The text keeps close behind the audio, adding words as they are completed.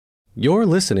You're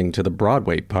listening to the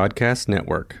Broadway Podcast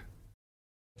Network.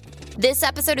 This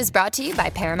episode is brought to you by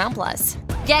Paramount Plus.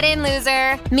 Get in,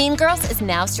 loser! Mean Girls is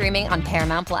now streaming on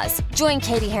Paramount Plus. Join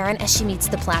Katie Heron as she meets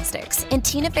the plastics in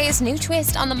Tina Fey's new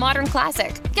twist on the modern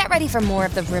classic. Get ready for more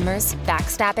of the rumors,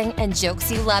 backstabbing, and jokes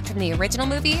you loved from the original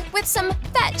movie with some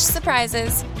fetch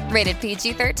surprises. Rated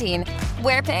PG-13.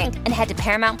 Wear pink and head to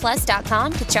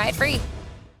ParamountPlus.com to try it free.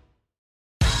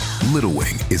 Little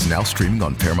Wing is now streaming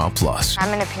on Paramount Plus.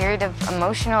 I'm in a period of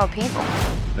emotional upheaval.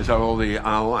 Is that all the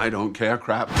I don't care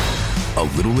crap? A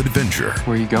little adventure.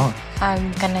 Where are you going?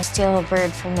 I'm gonna steal a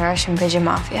bird from the Russian pigeon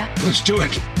mafia. Let's do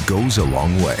it. Goes a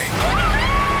long way.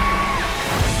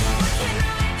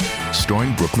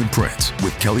 Starring Brooklyn Prince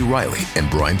with Kelly Riley and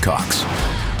Brian Cox.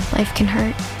 Life can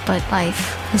hurt, but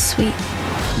life is sweet.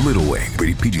 Little Wing,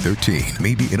 rated PG-13,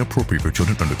 may be inappropriate for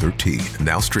children under 13.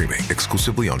 Now streaming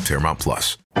exclusively on Paramount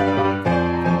Plus.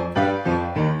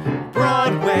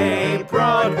 Broadway,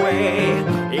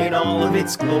 Broadway, in all of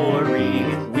its glory.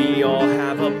 We all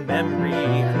have a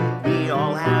memory. We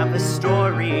all have a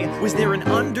story. Was there an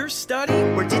understudy,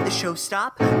 or did the show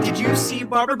stop? Did you see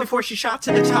Barbara before she shot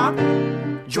to the top?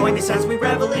 Join us as we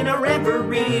revel in our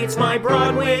reverie. It's my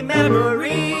Broadway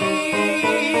memory.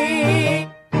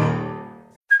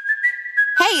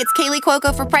 Hey, it's Kaylee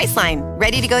Cuoco for Priceline.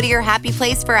 Ready to go to your happy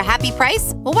place for a happy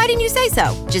price? Well, why didn't you say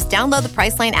so? Just download the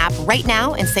Priceline app right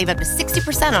now and save up to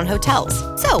 60% on hotels.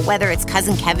 So whether it's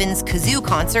Cousin Kevin's Kazoo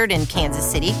Concert in Kansas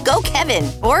City, go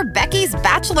Kevin, or Becky's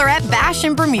Bachelorette Bash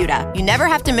in Bermuda, you never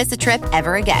have to miss a trip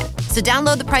ever again. So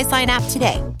download the Priceline app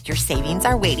today. Your savings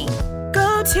are waiting.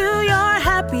 Go to your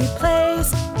happy place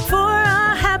for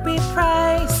a happy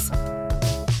price.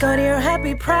 Go to your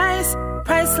happy price,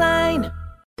 Priceline.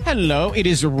 Hello, it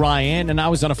is Ryan, and I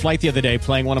was on a flight the other day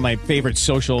playing one of my favorite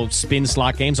social spin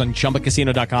slot games on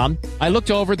ChumbaCasino.com. I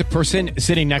looked over at the person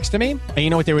sitting next to me, and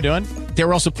you know what they were doing? They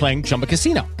were also playing Chumba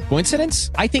Casino. Coincidence?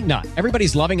 I think not.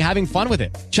 Everybody's loving having fun with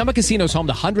it. Chumba Casino is home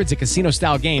to hundreds of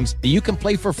casino-style games that you can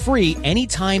play for free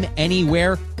anytime,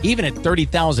 anywhere, even at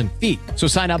 30,000 feet. So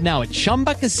sign up now at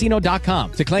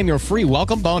ChumbaCasino.com to claim your free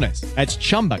welcome bonus. That's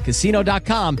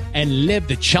ChumbaCasino.com and live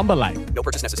the Chumba life. No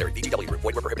purchase necessary. VGW. Void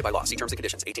where prohibited by law. See terms and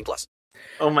conditions. 18+.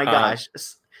 Oh my gosh.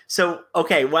 So,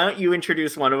 okay, why don't you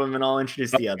introduce one of them and I'll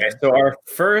introduce the other. So our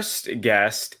first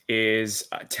guest is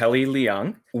Telly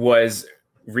Leung, was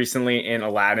recently in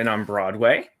Aladdin on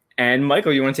Broadway. And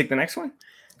Michael, you want to take the next one?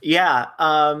 Yeah,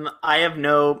 I have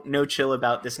no chill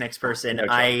about this next person.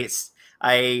 Okay.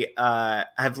 I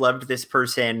have loved this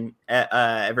person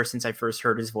ever since I first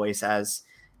heard his voice as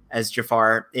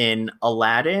Jafar in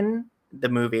Aladdin, the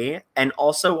movie, and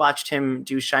also watched him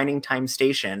do Shining Time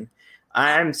Station.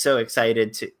 I'm so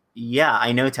excited to... Yeah,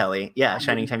 I know Telly. Yeah,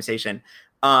 Shining Time Station.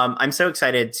 I'm so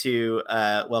excited to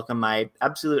welcome my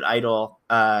absolute idol,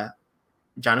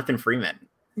 Jonathan Freeman.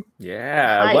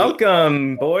 Yeah, Hi.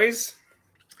 Welcome, boys.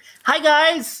 Hi,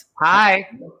 guys. Hi.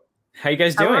 How you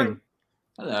guys doing?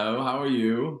 Hello, how are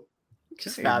you?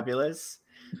 Just fabulous.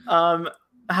 How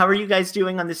are you guys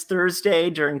doing on this Thursday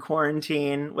during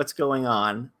quarantine? What's going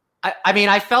on? I mean,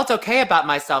 I felt okay about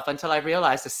myself until I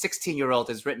realized a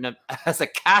 16-year-old is written as a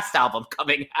cast album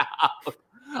coming out.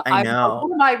 I know.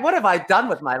 What have I done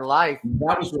with my life?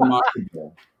 That was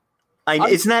remarkable.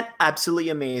 Isn't that absolutely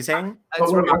amazing?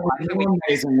 But what was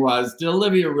amazing was, did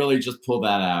Olivia really just pull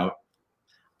that out?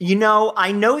 You know,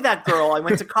 I know that girl. I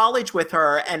went to college with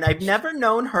her, and I've never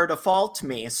known her to fault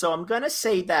me. So I'm going to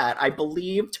say that. I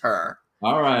believed her.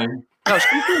 All right. No,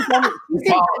 she's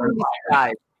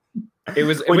guys.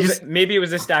 Maybe it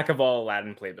was a stack of all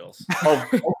Aladdin playbills. Oh,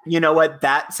 you know what?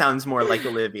 That sounds more like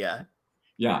Olivia.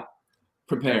 Yeah.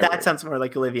 Prepare. That sounds more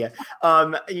like Olivia.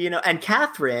 And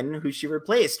Catherine, who she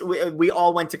replaced, we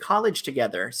all went to college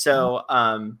together. So,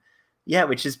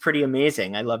 which is pretty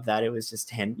amazing. I love that. It was just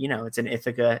him, it's an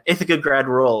Ithaca grad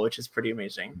role, which is pretty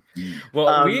amazing.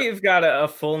 Well, we've got a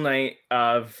full night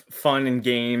of fun and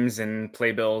games and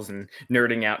playbills and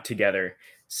nerding out together.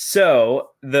 So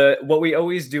what we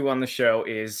always do on the show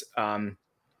is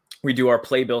we do our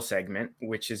playbill segment,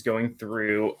 which is going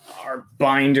through our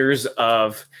binders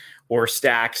or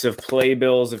stacks of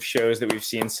playbills of shows that we've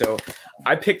seen. So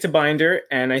I picked a binder,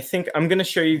 and I think I'm going to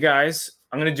show you guys.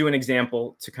 I'm going to do an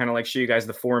example to kind of like show you guys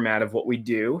the format of what we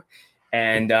do.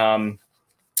 And I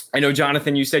know,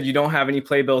 Jonathan, you said you don't have any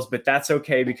playbills, but that's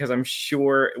okay because I'm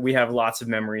sure we have lots of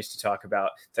memories to talk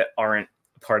about that aren't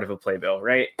part of a playbill,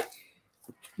 right?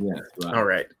 Yeah. Right. All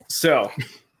right. So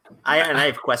I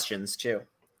have questions too.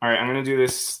 All right. I'm going to do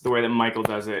this the way that Michael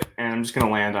does it, and I'm just going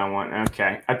to land on one.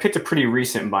 Okay. I picked a pretty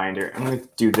recent binder. I'm going to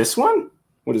do this one.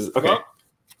 What is it? Okay.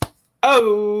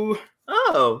 Oh.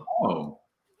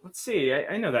 Let's see.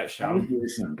 I know that show.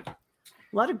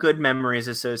 A lot of good memories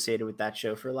associated with that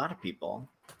show for a lot of people.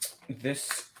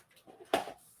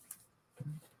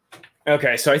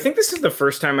 Okay, so I think this is the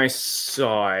first time I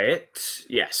saw it.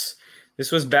 Yes.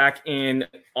 This was back in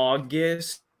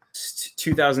August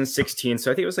 2016.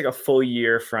 So I think it was like a full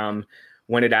year from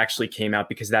when it actually came out,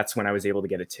 because that's when I was able to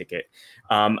get a ticket.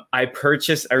 I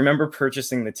remember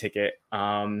purchasing the ticket,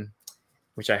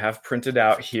 which I have printed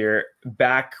out here,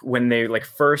 back when they like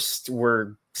first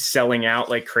were selling out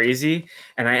like crazy.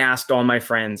 And I asked all my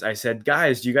friends, I said,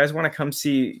 guys, do you guys want to come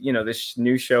see, this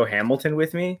new show Hamilton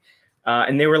with me?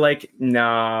 And they were like,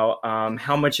 no,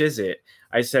 how much is it?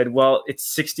 I said, well,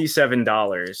 it's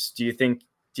 $67. Do you think,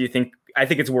 I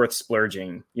think it's worth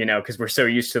splurging, because we're so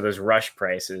used to those rush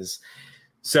prices.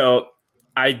 So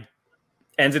I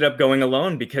ended up going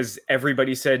alone because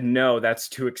everybody said, no, that's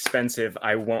too expensive.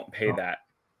 I won't pay that.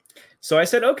 So I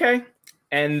said, okay.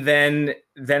 And then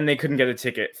they couldn't get a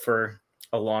ticket for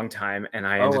a long time. And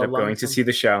I ended up going to see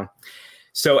the show.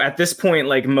 So at this point,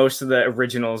 like most of the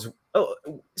originals,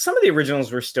 some of the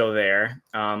originals were still there.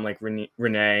 Like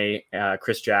Renee,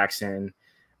 Chris Jackson.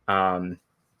 And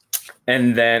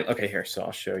then, okay, here. So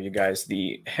I'll show you guys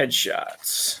the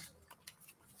headshots.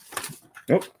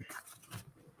 Nope.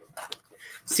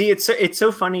 See, it's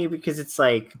so funny because it's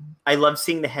like I love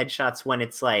seeing the headshots when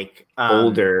it's like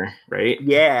older, right?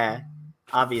 Yeah,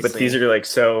 obviously. But these are like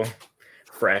so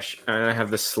fresh, and I have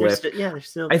the slip. They're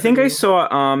still. I think I saw.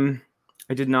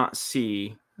 I did not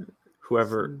see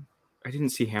whoever. I didn't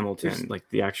see Hamilton, like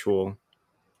the actual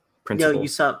principal. No, you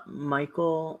saw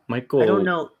Michael. I don't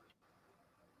know.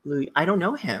 Louis, I don't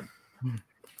know him.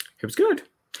 It was good.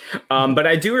 But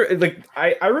I do like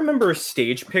I remember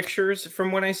stage pictures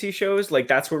from when I see shows. Like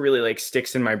that's what really like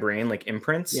sticks in my brain, like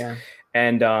imprints. Yeah.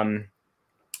 And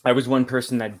I was one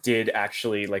person that did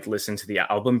actually like listen to the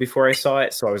album before I saw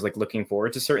it, so I was like looking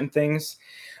forward to certain things.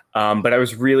 But I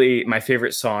was really, my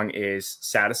favorite song is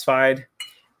Satisfied.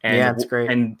 And, yeah, it's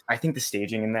great. And I think the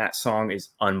staging in that song is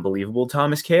unbelievable,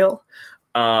 Thomas Kail.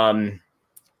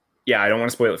 Yeah, I don't want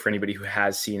to spoil it for anybody who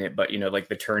has seen it, but like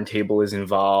the turntable is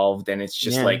involved, and it's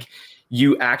just like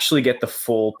you actually get the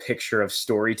full picture of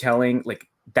storytelling. Like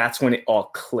that's when it all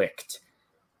clicked.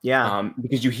 Yeah.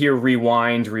 Because you hear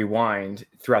rewind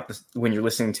throughout when you're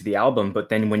listening to the album, but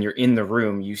then when you're in the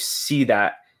room, you see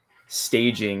that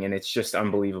staging, and it's just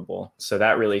unbelievable. So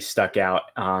that really stuck out.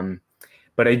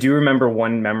 But I do remember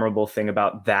one memorable thing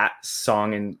about that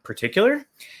song in particular.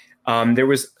 There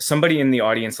was somebody in the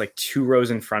audience, like 2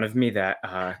 rows in front of me, that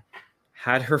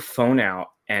had her phone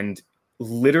out and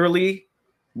literally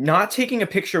not taking a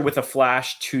picture with a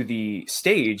flash to the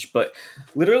stage, but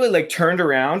literally like turned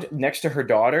around next to her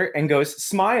daughter and goes,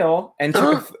 smile, and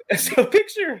took a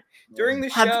picture during the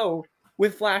show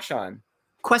with flash on.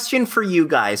 Question for you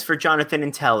guys, for Jonathan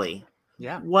and Telly.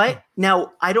 Yeah. What?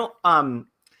 Now, I don't,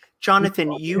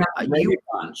 Jonathan, you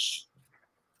Bunch.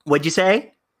 What'd you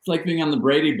say? It's like being on the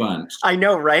Brady Bunch. I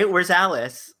know, right? Where's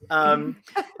Alice? I'll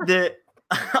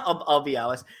be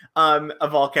Alice.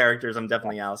 Of all characters, I'm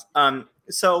definitely Alice.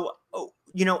 So,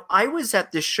 I was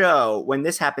at the show when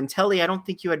this happened. Telly, I don't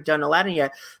think you had done Aladdin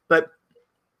yet, but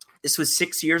this was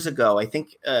 6 years ago. I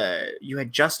think you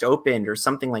had just opened or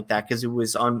something like that, because it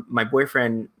was on me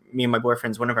and my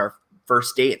boyfriend's one of our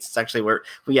first dates. It's actually where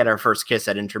we had our first kiss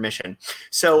at intermission.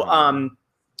 So,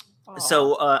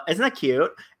 isn't that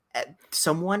cute?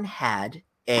 Someone had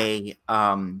a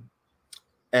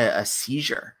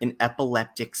seizure, an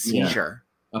epileptic seizure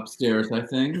upstairs. I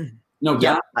think. No,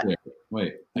 downstairs.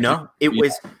 Wait.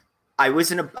 I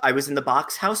was in the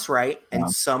box house, right?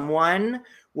 And someone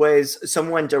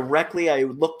directly. I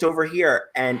looked over here,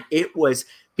 and it was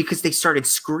because they started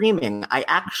screaming. I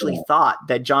actually thought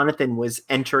that Jonathan was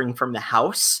entering from the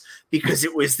house because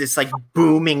it was this like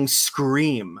booming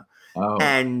scream,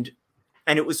 and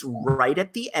it was right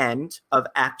at the end of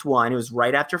Act 1. It was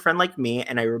right after Friend Like Me,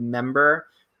 and I remember,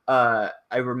 oh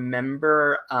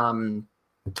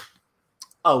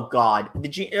God,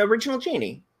 the original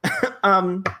Janie,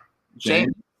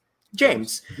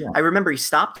 James. Yeah. I remember he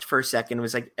stopped for a second and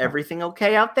was like, everything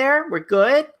okay out there? We're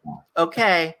good?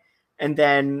 Okay. And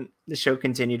then the show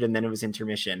continued, and then it was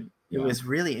intermission. It was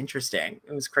really interesting.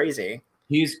 It was crazy.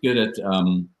 He's good at,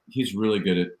 he's really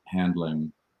good at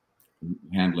handling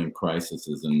crises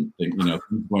and things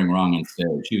going wrong on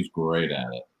stage. He was great at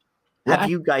it. Have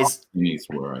you guys? These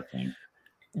were, I think.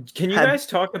 Can you guys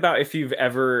talk about if you've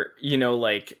ever,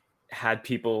 like had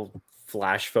people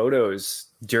flash photos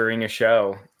during a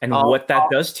show and what that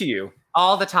does to you?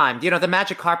 All the time. The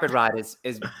magic carpet ride is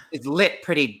lit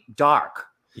pretty dark.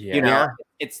 Yeah. You know,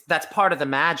 Yeah. that's part of the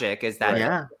magic is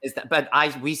that, but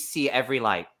we see every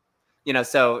light, you know,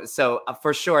 so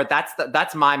for sure,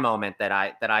 that's my moment that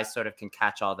I sort of can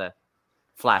catch all the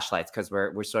flashlights, because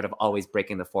we're sort of always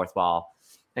breaking the fourth wall.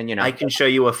 And, you know, I can show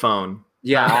you a phone.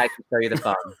 Yeah, I can show you the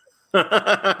phone.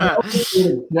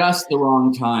 Just the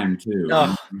wrong time too.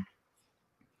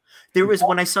 There was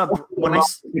when I it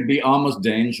could be almost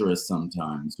dangerous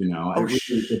sometimes, you know.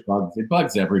 It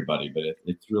bugs everybody, but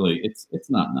it's really it's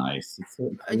not nice.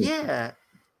 Yeah,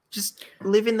 just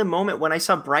live in the moment. When I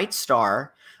saw Bright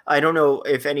Star, I don't know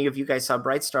if any of you guys saw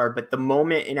Bright Star, but the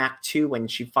moment in Act 2 when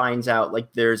she finds out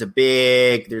like there's a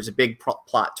big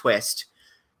plot twist.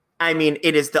 I mean,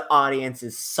 it is the audience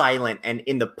is silent and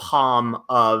in the palm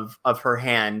of her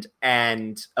hand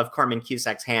and of Carmen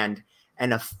Cusack's hand,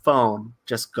 and a phone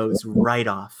just goes right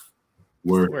off.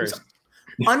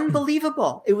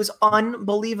 Unbelievable. It was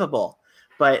unbelievable.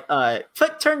 But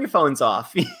turn your phones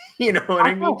off. You know what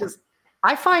I mean?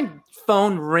 I find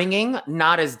phone ringing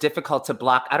not as difficult to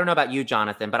block. I don't know about you,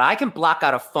 Jonathan, but I can block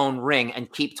out a phone ring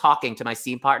and keep talking to my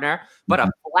scene partner. But a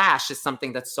flash is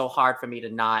something that's so hard for me to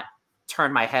not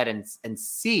turn my head and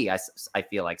see. I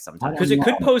feel like sometimes because it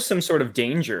could pose some sort of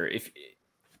danger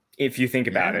if you think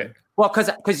about it. Well,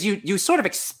 because you sort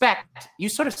of start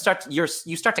to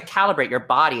calibrate your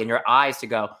body and your eyes to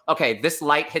go, okay, this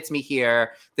light hits me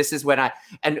here. This is when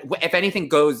if anything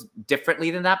goes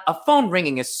differently than that, a phone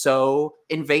ringing is so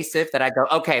invasive that I go,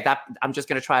 okay, that I'm just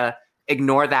going to try to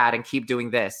ignore that and keep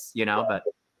doing this, you know, but.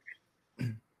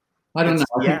 I don't know.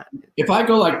 Yeah. If I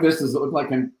go like this, does it look like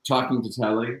I'm talking to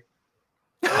Telly?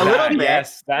 A little bit.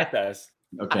 Yes, that does.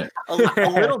 Okay. A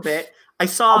little bit. I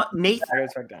saw Nathan.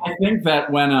 I think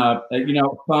that when a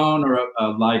phone or a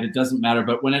light, it doesn't matter.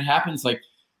 But when it happens, like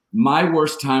my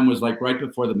worst time was like right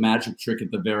before the magic trick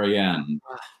at the very end,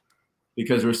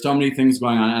 because there were so many things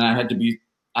going on, and I had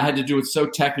to do it so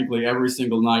technically every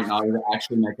single night in order to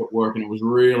actually make it work, and it was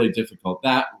really difficult.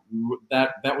 That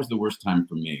was the worst time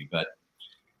for me. But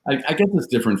I guess it's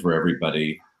different for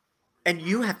everybody. And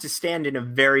you have to stand in a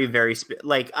very, very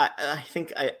I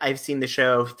think I've seen the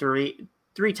show three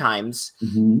times,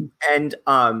 and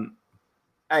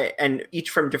and each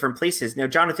from different places. Now,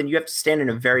 Jonathan, you have to stand in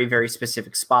a very, very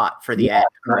specific spot for the end.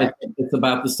 Correct? It's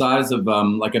about the size of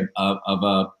like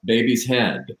a baby's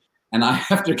head, and I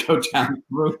have to go down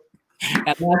through, and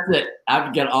that's it. I have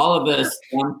to get all of this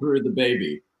down through the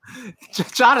baby.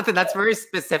 Jonathan, that's very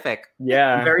specific.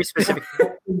 Yeah, very specific.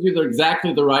 You're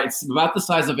exactly the right. It's about the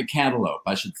size of a cantaloupe.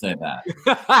 I should say that.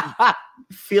 I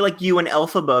feel like you and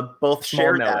Elphaba both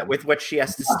share that with what she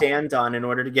has to stand on in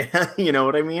order to get. You know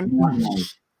what I mean?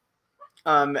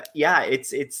 Yeah,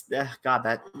 it's God,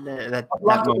 that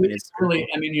moment is really.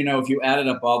 I mean, you know, if you added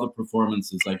up all the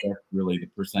performances, I guess really the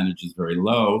percentage is very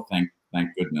low. Thank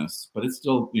goodness, but it's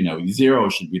still, you know, 0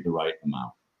 should be the right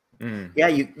amount. Yeah,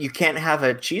 you can't have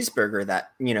a cheeseburger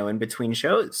that, you know, in between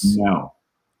shows. No.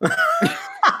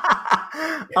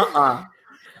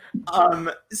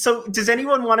 So does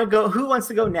anyone want to go? Who wants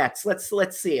to go next? Let's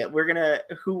see it.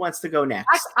 Who wants to go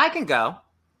next? I can go.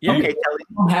 Yeah. Okay, Telly.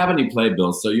 I don't have any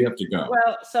playbills, so you have to go.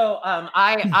 Well, so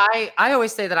I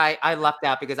always say that I lucked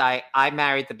out because I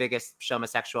married the biggest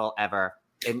showmosexual ever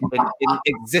in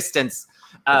existence.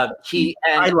 I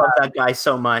love that guy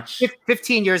so much.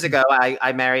 15 years ago,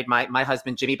 I married my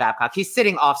husband Jimmy Babcock. He's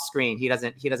sitting off screen. He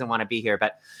doesn't want to be here,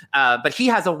 but he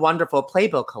has a wonderful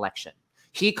playbill collection.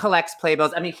 He collects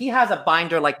playbills. I mean, he has a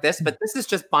binder like this, but this is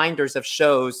just binders of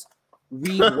shows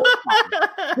we worked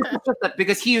on.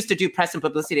 Because he used to do press and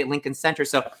publicity at Lincoln Center.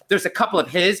 So there's a couple of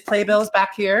his playbills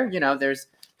back here. You know, there's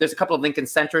a couple of Lincoln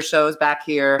Center shows back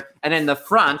here, and in the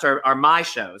front are my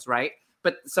shows, right?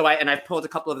 But so I've pulled a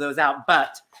couple of those out.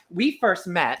 But we first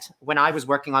met when I was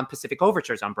working on Pacific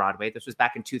Overtures on Broadway. This was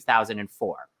back in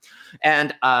 2004.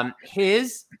 And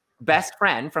his best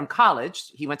friend from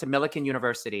college, he went to Millikan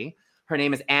University. Her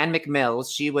name is Ann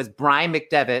McMills. She was Brian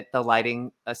McDevitt, the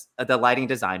lighting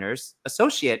designer's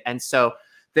associate. And so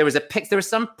there was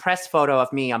some press photo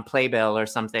of me on Playbill or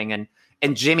something.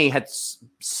 And Jimmy had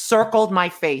circled my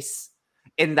face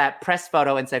in that press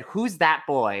photo and said, "Who's that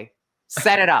boy?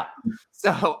 Set it up."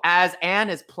 So as Anne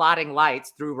is plotting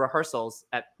lights through rehearsals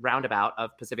at Roundabout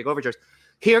of Pacific Overtures,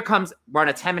 we're on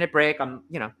a 10-minute break. I'm,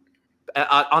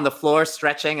 on the floor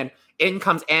stretching, and in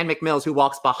comes Ann McMills, who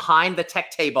walks behind the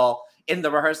tech table in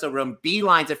the rehearsal room,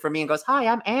 beelines it for me and goes, "Hi,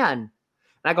 I'm Ann." And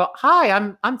I go, "Hi,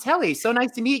 I'm Telly. So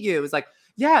nice to meet you." It was like,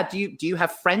 "Yeah, do you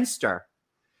have Friendster?"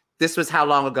 This was how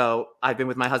long ago I've been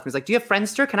with my husband. He's like, "Do you have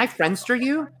Friendster? Can I Friendster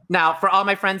you?" Now, for all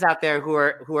my friends out there who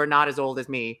are not as old as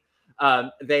me,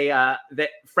 The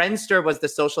Friendster was the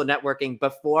social networking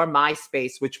before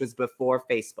MySpace, which was before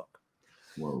Facebook.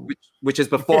 Which is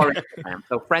before Instagram.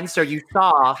 So Friendster, you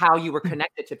saw how you were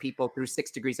connected to people through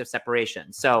 6 degrees of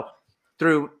separation. So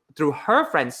through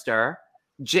her Friendster,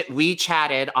 we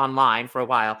chatted online for a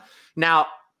while. Now,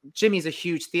 Jimmy's a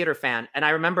huge theater fan. And I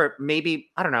remember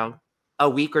maybe, I don't know, a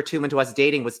week or 2 into us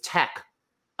dating was Tech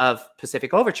of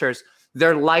Pacific Overtures.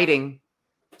 They're lighting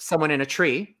Someone in a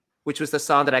Tree, which was the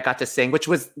song that I got to sing,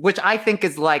 which I think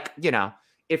is like, you know,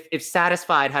 if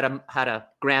Satisfied had a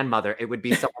grandmother, it would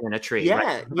be Someone in a Tree. Yeah,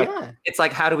 right? Like, it's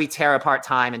like, how do we tear apart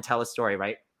time and tell a story,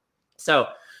 right? So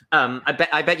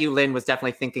I bet you Lynn was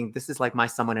definitely thinking, this is like my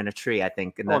Someone in a Tree, I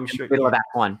think, in the middle of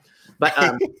Act 1.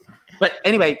 But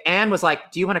anyway, Anne was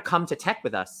like, do you want to come to Tech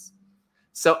with us?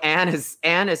 So Anne is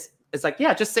like,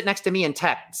 yeah, just sit next to me in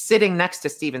Tech, sitting next to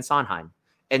Stephen Sondheim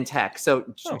in Tech. So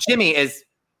Jimmy is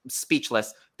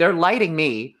speechless. They're lighting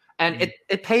me, and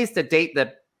it pays to date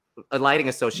a lighting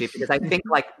associate, because I think,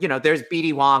 like, you know, there's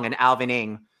BD Wong and Alvin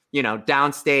Ng, you know,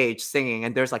 downstage singing,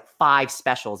 and there's like 5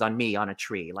 specials on me on a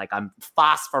tree. Like, I'm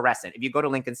phosphorescent. If you go to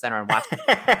Lincoln Center and watch it.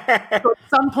 So at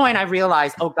some point I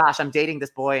realized, oh gosh, I'm dating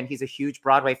this boy and he's a huge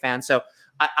Broadway fan. So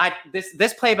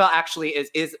this playbill actually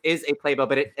is a playbill,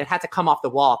 but it had to come off the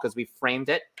wall because we framed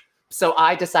it. So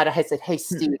I decided, I said, hey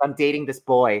Steve, I'm dating this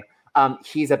boy.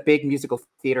 He's a big musical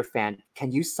theater fan.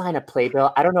 Can you sign a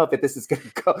playbill? I don't know if this is going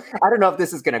to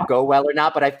go well or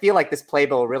not, but I feel like this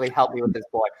playbill will really help me with this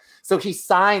boy. So he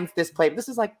signs this playbill. This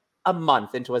is like a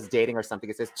month into us dating or something.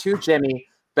 It says, to Jimmy,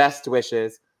 best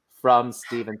wishes from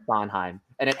Stephen Sondheim.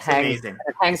 And it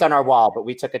hangs on our wall, but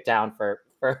we took it down for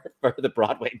the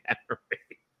Broadway memory.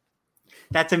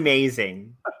 That's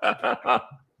amazing.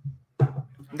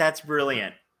 That's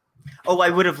brilliant. Oh, I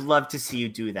would have loved to see you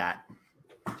do that.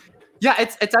 Yeah,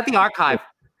 it's at the archive.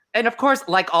 And of course,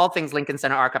 like all things Lincoln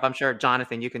Center Archive, I'm sure,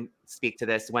 Jonathan, you can speak to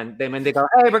this. When they go,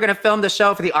 hey, we're going to film the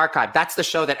show for the archive. That's the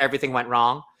show that everything went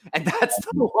wrong. And that's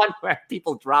the one where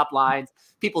people drop lines,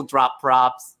 people drop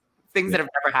props, things that have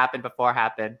never happened before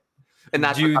happen. And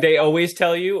that's do they always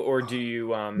tell you, or do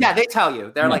you? Yeah, they tell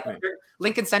you. They're like,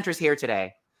 Lincoln Center's here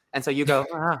today. And so you go,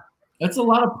 That's a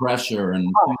lot of pressure, and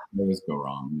things always go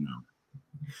wrong, you know.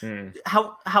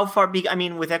 How far? I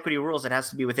mean, with equity rules, it has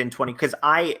to be within 20. Because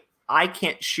I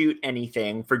can't shoot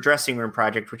anything for Dressing Room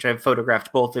Project, which I've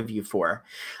photographed both of you for.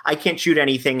 I can't shoot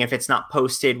anything if it's not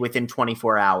posted within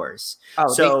 24 hours.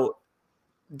 So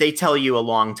they tell you a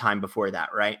long time before that,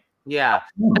 right? Yeah,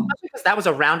 especially because that was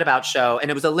a roundabout show and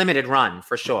it was a limited run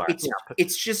for sure.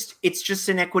 It's just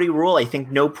an equity rule. I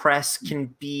think no press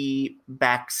can be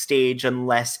backstage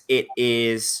unless it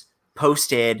is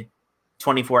posted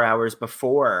 24 hours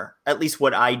before, at least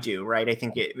what I do, right? I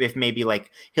think if maybe like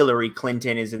Hillary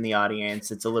Clinton is in the audience,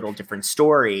 it's a little different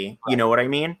story. You know what I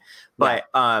mean? But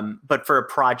for a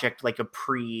project like a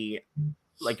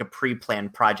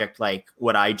pre-planned project like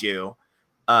what I do,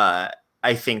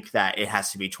 I think that it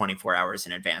has to be 24 hours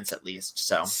in advance at least.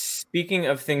 So speaking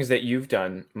of things that you've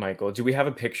done, Michael, do we have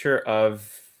a picture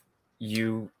of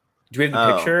you? Do we have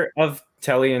the picture of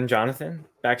Telly and Jonathan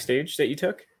backstage that you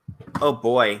took? Oh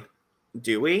boy.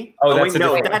 Do we? Oh wait,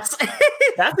 no, that's a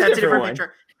different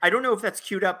picture. I don't know if that's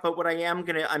queued up, but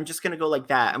I'm just gonna go like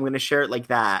that. I'm gonna share it like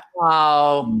that.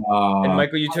 Wow. And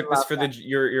Michael, you took this for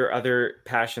your other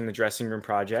passion, the Dressing Room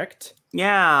Project.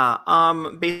 Yeah.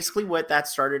 Basically what that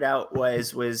started out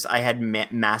was I had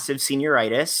massive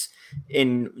senioritis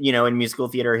in musical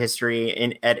theater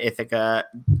history at Ithaca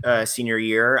senior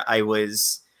year. I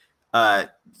was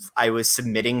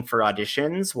submitting for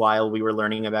auditions while we were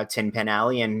learning about Tin Pan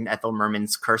Alley and Ethel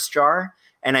Merman's Curse Jar.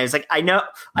 And I was like, I know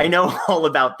all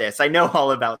about this. And,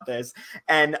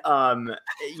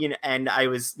 and I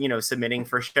was, submitting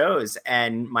for shows,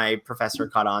 and my professor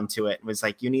caught on to it and was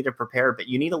like, you need to prepare, but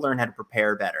you need to learn how to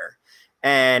prepare better.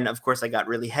 And of course I got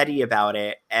really heady about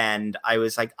it. And I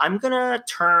was like, I'm going to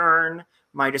turn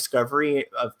my discovery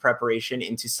of preparation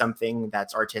into something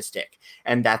that's artistic.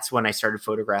 And that's when I started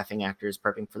photographing actors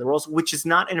prepping for the roles, which is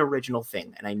not an original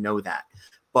thing. And I know that,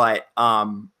 but,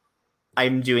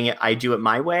 I'm doing it. I do it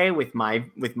my way with my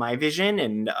vision.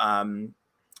 And,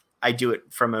 I do it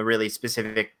from a really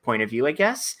specific point of view, I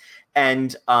guess.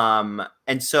 And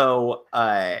so,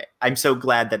 I'm so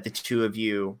glad that the two of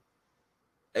you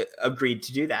agreed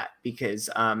to do that, because,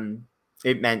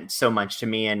 it meant so much to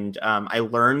me, and I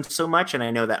learned so much, and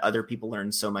I know that other people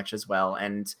learned so much as well.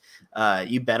 And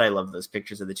you bet I love those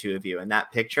pictures of the two of you. And that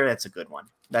picture, that's a good one.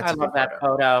 I love that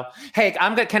photo. Hey,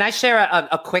 I'm good. Can I share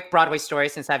a quick Broadway story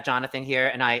since I have Jonathan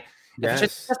here? And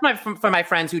Yes. Just for my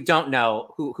friends who don't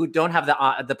know, who don't have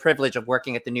the privilege of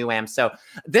working at the New Am. So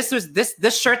this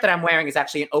shirt that I'm wearing is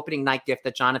actually an opening night gift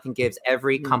that Jonathan gives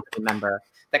every company member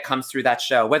that comes through that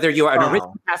show, whether you are an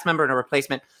original cast member and a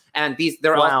replacement. And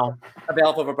they're all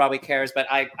available for Broadway Cares. But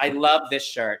I love this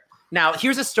shirt. Now,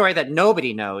 here's a story that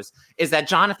nobody knows, is that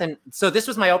Jonathan, so this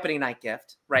was my opening night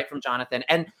gift, right, from Jonathan.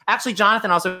 And actually,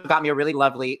 Jonathan also got me a really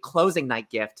lovely closing night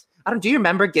gift. Do you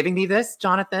remember giving me this,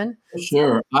 Jonathan?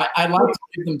 Sure. I like to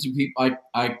give them to people.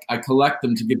 I collect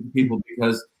them to give to people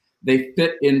because they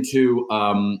fit into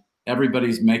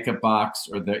everybody's makeup box,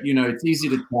 or it's easy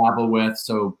to travel with.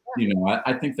 So,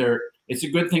 I think it's a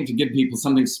good thing to give people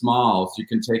something small so you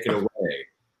can take it away.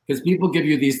 Because people give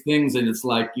you these things and it's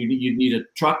like you need a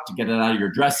truck to get it out of your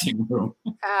dressing room.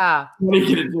 Yeah. What are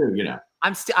you gonna do?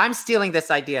 I'm stealing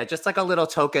this idea, just like a little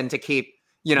token to keep,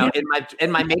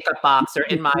 in my makeup box or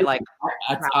in my like.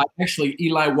 Actually,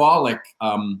 Eli Wallach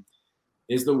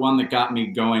is the one that got me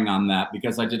going on that,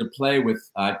 because I did a play with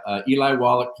Eli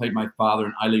Wallach played my father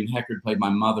and Eileen Heckard played my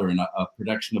mother in a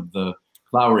production of The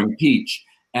Flowering Peach.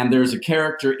 And there's a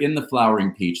character in The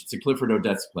Flowering Peach. It's a Clifford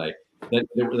Odets play.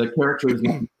 The character is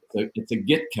it's a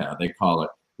Gitka, they call it,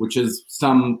 which is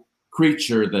some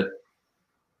creature that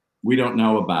we don't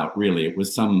know about, really. It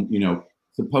was some,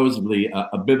 supposedly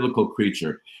a biblical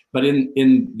creature. But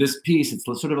in this piece, it's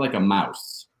sort of like a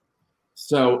mouse.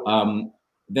 So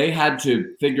they had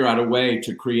to figure out a way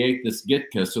to create this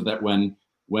Gitka so that when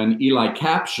Eli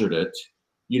captured it,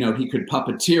 he could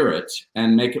puppeteer it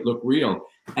and make it look real.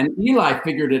 And Eli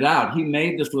figured it out. He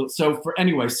made this little. So for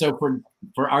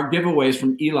our giveaways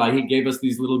from Eli, he gave us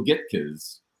these little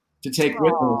Gitkas to take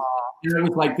with us. And it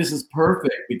was like, this is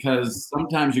perfect, because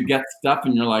sometimes you get stuff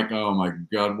and you're like, oh my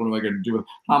God, what am I going to do?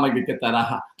 How am I going to get that?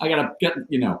 I got to get,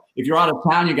 if you're out of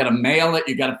town, you got to mail it.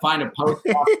 You got to find a post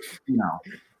office,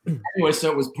 Anyway,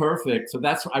 so it was perfect. So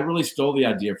I really stole the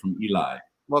idea from Eli.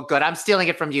 Well, good. I'm stealing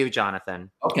it from you, Jonathan.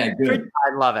 Okay, good.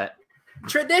 I love it.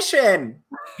 Tradition.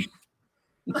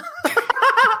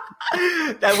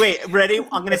 Wait, ready?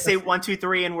 I'm gonna say 1, 2,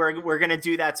 3, and we're gonna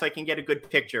do that so I can get a good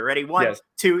picture. Ready? 1,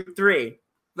 2, 3.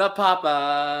 The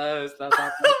Papas. The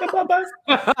Papas.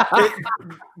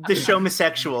 The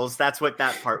showmosexuals. That's what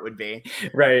that part would be.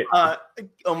 Right.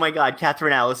 Oh my God,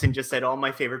 Catherine Allison just said all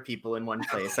my favorite people in one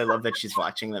place. I love that she's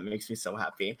watching. That makes me so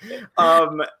happy.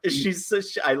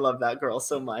 I love that girl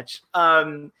so much.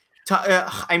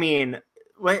 I mean,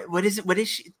 what is it? What is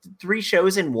she? 3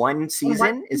 shows in one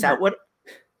season? Is that what?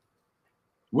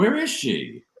 Where is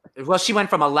she? Well, she went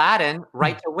from Aladdin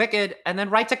right to Wicked and then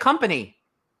right to Company.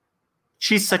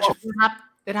 She's such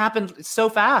it happened so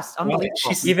fast. Unbelievable.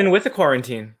 She's even with the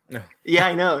quarantine. No. Yeah,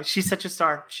 I know. She's such a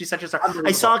star.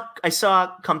 I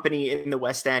saw Company in the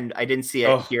West End. I didn't see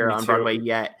it here on Broadway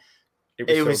yet.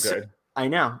 It was so good. I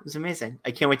know. It was amazing. I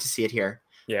can't wait to see it here.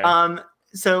 Yeah.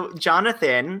 So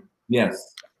Jonathan.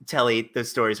 Yes. Telly,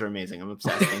 those stories were amazing. I'm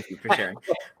obsessed. Thank you for sharing.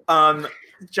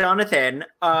 Jonathan,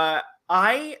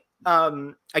 I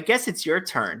guess it's your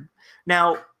turn.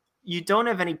 Now, you don't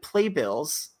have any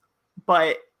playbills,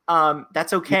 but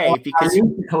that's okay, because I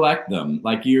used to collect them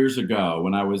like years ago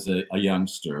when I was a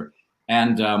youngster.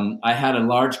 And I had a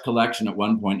large collection at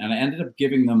one point, and I ended up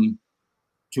giving them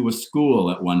to a school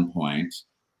at one point,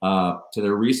 to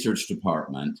their research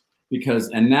department,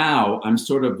 and now I'm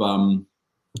sort of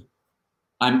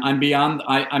I'm beyond.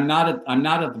 I'm not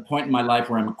at the point in my life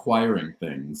where I'm acquiring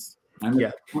things. I'm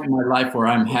at the point in my life where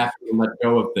I'm happy to let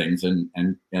go of things and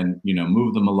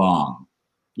move them along.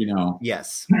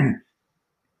 Yes.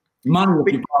 Money,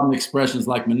 if you call them expressions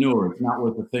like manure, it's not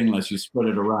worth a thing unless you spread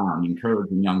it around,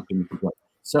 encouraging young people to go.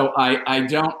 So I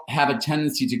don't have a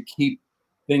tendency to keep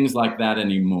things like that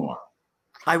anymore.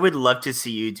 I would love to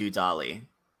see you do Dolly.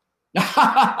 You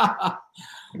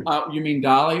mean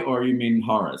Dolly or you mean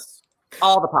Horace?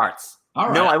 All the parts. All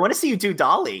right. No, I want to see you do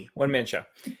Dolly. One-man show.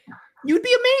 You'd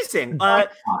be amazing.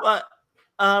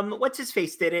 What's his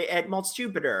face did it at Maltz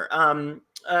Jupiter?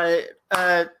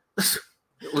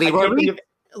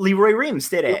 Leroy Reams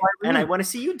did it, and I want to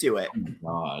see you do it. Oh my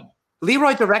God.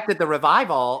 Leroy directed the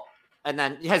revival, and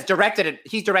then has directed it.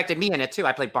 He's directed me in it too.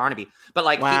 I played Barnaby, but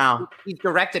wow, he's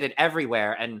directed it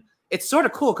everywhere, and it's sort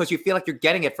of cool because you feel like you're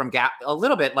getting it from a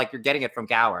little bit like you're getting it from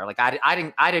Gower. Like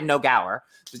I didn't know Gower,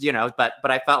 but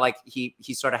I felt like he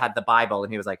sort of had the Bible,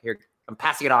 and he was like, "Here, I'm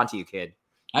passing it on to you, kid."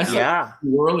 I saw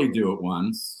Worley do it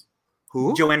once.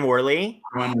 Who? Joanne Worley.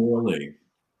 Joanne Worley.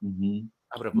 Mm-hmm.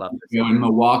 I would have loved it. In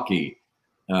Milwaukee.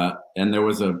 And there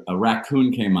was a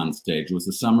raccoon came on stage. It was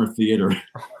the Summer Theater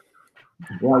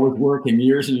where I was working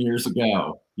years and years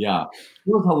ago. Yeah,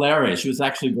 she was hilarious. She was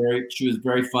actually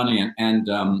very funny,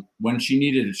 and when she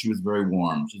needed it, she was very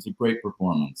warm. She's a great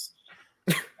performance.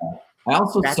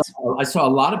 I saw a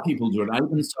lot of people do it. I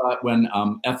even saw it when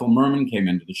Ethel Merman came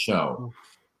into the show.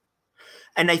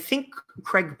 And I think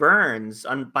Craig Burns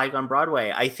on Bygone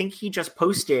Broadway, I think he just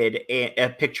posted a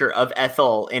picture of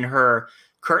Ethel in her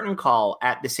curtain call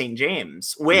at the St.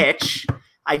 James, which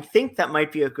I think that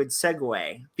might be a good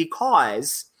segue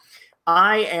because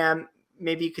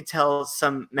maybe you could tell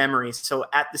some memories. So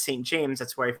at the St. James,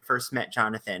 that's where I first met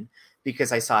Jonathan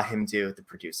because I saw him do The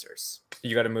Producers.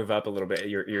 You got to move up a little bit.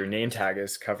 Your name tag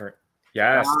is covered.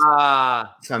 Yes.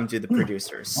 Some do The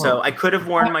Producers. So I could have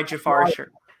worn my Jafar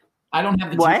shirt. I don't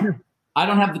have the T-shirt. I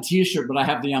don't have the T-shirt, but I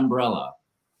have the umbrella.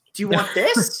 Do you want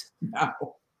this? No.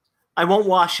 I won't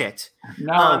wash it.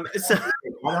 No. I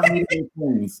don't need any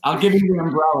things. I'll give you the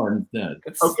umbrella instead.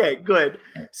 Okay, good.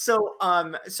 So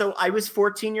I was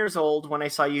 14 years old when I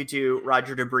saw you do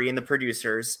Roger Debris and The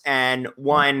Producers, and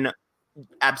one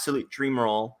absolute dream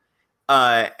role.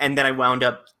 And then I wound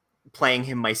up playing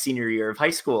him my senior year of high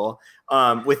school,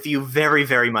 with you very,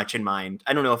 very much in mind.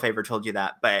 I don't know if I ever told you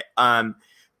that, but I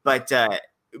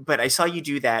saw you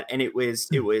do that, and it was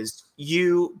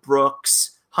you,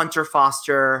 Brooks, Hunter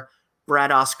Foster,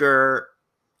 Brad Oscar,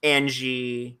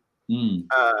 Angie.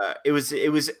 It was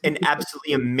an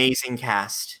absolutely amazing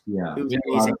cast. Yeah, it was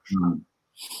amazing.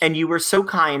 And you were so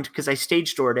kind because I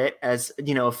stage doored it, as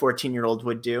you know, a 14-year-old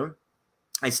would do.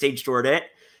 I stage doored it,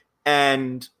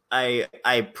 and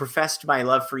I professed my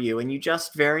love for you, and you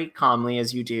just very calmly,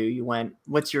 as you do, you went,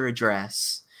 "What's your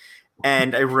address?"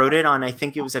 And I wrote it on, I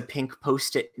think it was a pink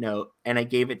Post-it note, and I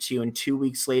gave it to you. And 2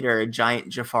 weeks later, a giant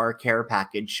Jafar care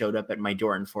package showed up at my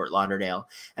door in Fort Lauderdale.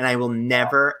 And I will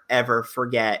never, ever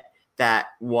forget that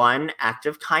one act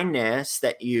of kindness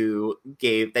that you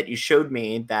showed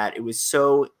me, that it was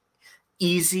so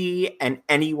easy and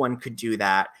anyone could do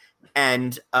that.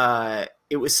 And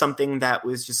it was something that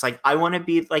was just like, I want to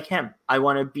be like him. I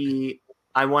want to be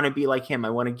like him.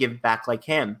 I want to give back like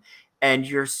him. And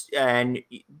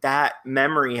that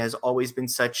memory has always been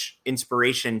such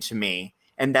inspiration to me.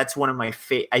 And that's one of my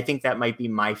I think that might be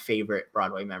my favorite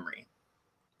Broadway memory.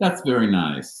 That's very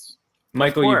nice.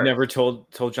 Michael, you've never told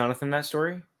Jonathan that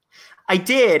story? I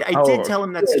did. I did tell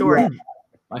him that story. Yeah.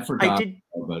 I forgot. I did.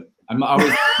 But I'm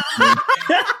always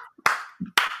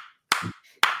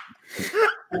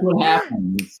what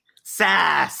happens.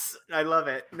 Sass. I love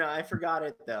it. No, I forgot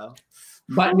it though.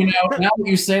 But now that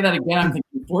you say that again, I'm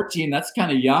thinking 14, that's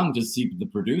kind of young to see The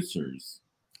Producers.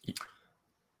 Do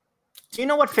you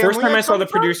know what family? First time I saw The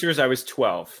Producers, I was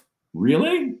 12.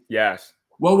 Really? Yes.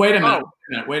 Well, wait a minute.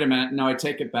 No, I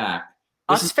take it back.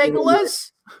 Us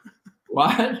Fagulas?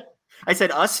 What? I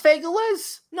said us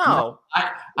Fagulas? No.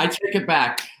 I take it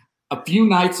back. A few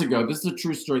nights ago, this is a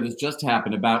true story. This just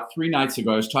happened. About 3 nights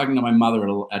ago, I was talking to my mother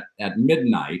at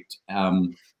midnight.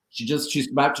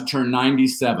 She's about to turn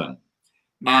 97.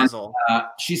 Mazel. And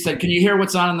she said, "Can you hear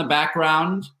what's on in the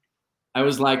background?" I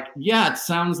was like, "Yeah, it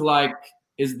sounds like,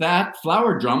 is that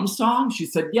Flower Drum song?" She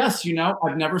said, "Yes,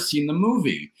 I've never seen the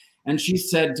movie." And she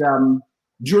said, "Do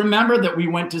you remember that we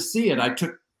went to see it? I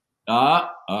took,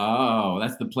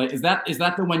 that's the play. Is that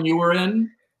the one you were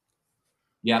in?"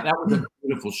 Yeah, that was a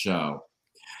beautiful show.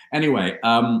 Anyway,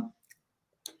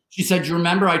 she said, "Do you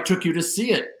remember I took you to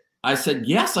see it?" I said,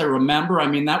 "Yes, I remember. I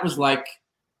mean, that was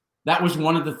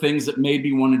one of the things that made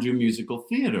me want to do musical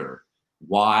theater."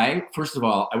 Why? First of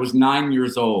all, I was 9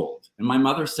 years old. And my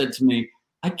mother said to me,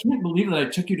 "I can't believe that I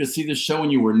took you to see this show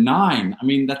when you were 9. I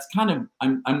mean, that's kind of,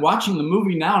 I'm watching the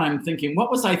movie now and I'm thinking, what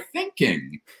was I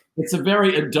thinking? It's a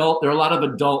very adult, there are a lot of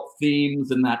adult themes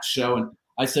in that show." And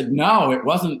I said, "No, it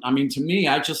wasn't. I mean, to me,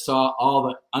 I just saw all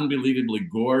the unbelievably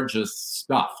gorgeous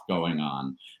stuff going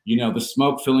on. The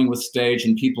smoke filling the stage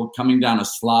and people coming down a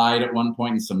slide at one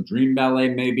point and some dream ballet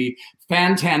maybe.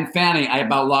 Fantan Fanny, I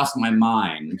about lost my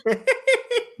mind."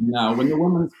 When the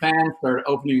women's fans started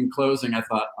opening and closing, I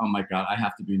thought, oh my God, I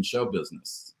have to be in show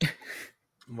business.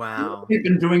 Wow. We've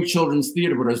been doing children's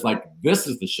theater, but it's like, this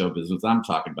is the show business I'm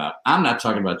talking about. I'm not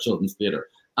talking about children's theater.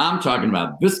 I'm talking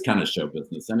about this kind of show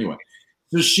business. Anyway,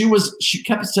 so she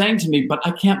kept saying to me, "But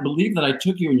I can't believe that I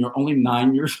took you and you're only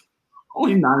 9 years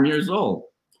old."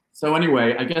 So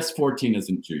anyway, I guess 14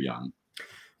 isn't too young.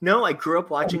 No, I grew up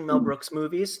watching Mel Brooks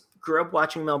movies.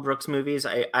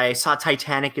 I saw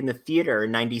Titanic in the theater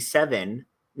in 97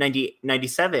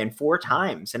 4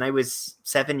 times, and I was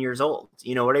 7 years old.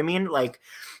 You know what I mean? Like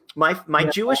my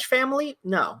Jewish family,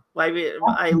 no.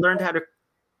 I learned how to.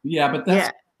 Yeah, but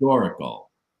that's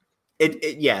historical.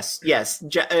 Yes.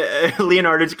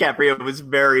 Leonardo DiCaprio was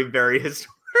very, very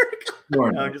historical.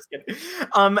 Sure. No, I'm just kidding.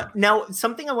 Now,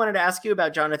 something I wanted to ask you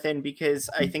about, Jonathan, because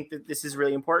I think that this is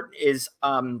really important, is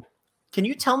can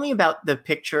you tell me about the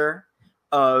picture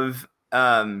of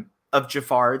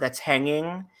Jafar that's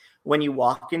hanging when you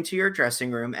walk into your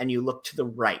dressing room and you look to the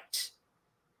right?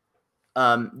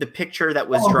 The picture that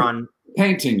was drawn.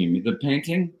 Painting, you mean the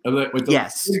painting?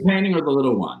 Yes. The painting or the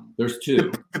little one? There's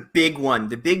two. The big one,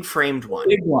 the big framed one.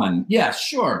 Big one. Yeah,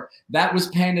 sure. That was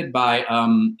painted by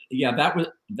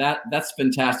that's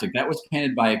fantastic. That was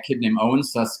painted by a kid named Owen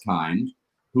Suskind,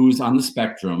 who's on the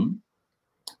spectrum.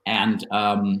 And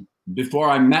before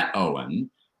I met Owen,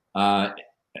 I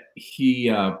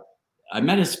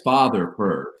met his father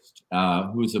first,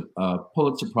 who's a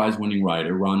Pulitzer Prize winning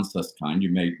writer, Ron Suskind.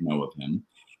 You may know of him.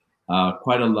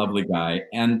 Quite a lovely guy.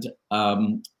 And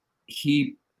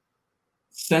he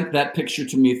sent that picture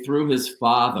to me through his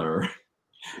father.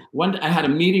 I had a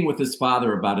meeting with his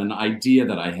father about an idea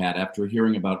that I had after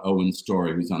hearing about Owen's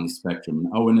story, who's on the spectrum.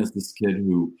 And Owen is this kid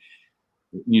who,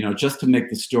 just to make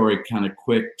the story kind of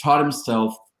quick,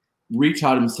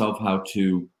 retaught himself how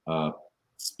to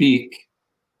speak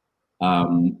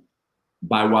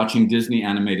by watching Disney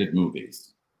animated movies.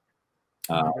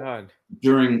 But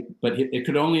it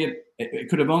could only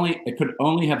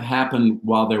have happened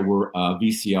while there were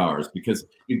VCRs, because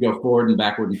you go forward and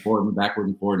backward and forward and backward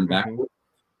and forward and backward.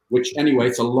 Which anyway,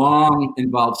 it's a long,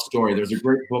 involved story. There's a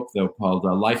great book though called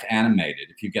Life Animated.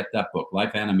 If you get that book,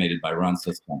 Life Animated by Ron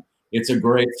Suskind, it's a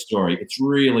great story. It's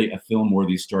really a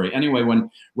film-worthy story. Anyway, when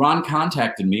Ron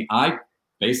contacted me, I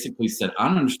basically said, I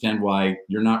don't understand why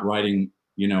you're not writing,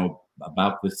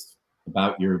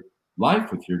 about your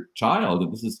life with your child.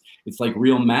 It's like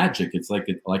real magic. It's like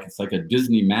a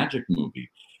Disney magic movie.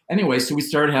 Anyway, so we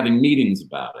started having meetings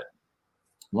about it.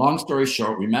 Long story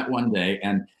short, we met one day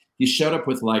and he showed up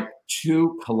with like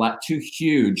two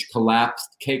huge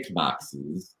collapsed cake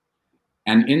boxes.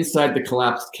 And inside the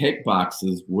collapsed cake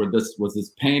boxes was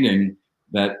this painting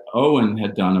that Owen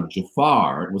had done of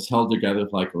Jafar. It was held together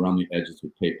like around the edges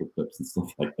with paper clips and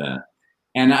stuff like that.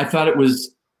 And I thought it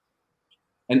was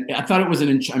I'm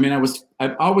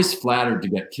always flattered to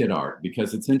get kid art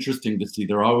because it's interesting to see.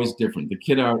 They're always different. The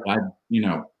kid art,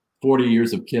 40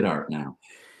 years of kid art now.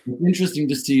 It's interesting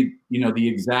to see, the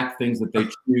exact things that they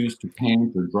choose to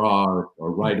paint or draw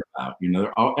or write about.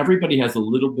 Everybody has a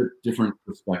little bit different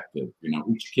perspective.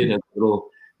 Each kid has a little.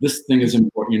 This thing is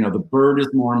important. The bird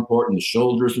is more important. The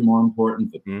shoulders are more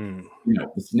important. The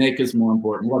snake is more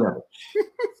important. Whatever.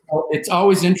 So it's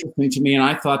always interesting to me, and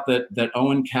I thought that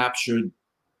Owen captured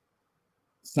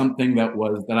something that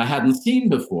I hadn't seen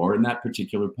before in that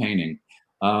particular painting,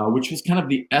 which was kind of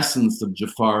the essence of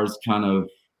Jafar's kind of,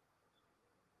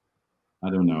 I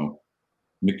don't know,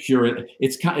 mercurial.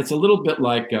 It's a little bit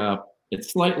like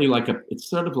it's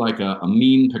sort of like a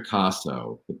mean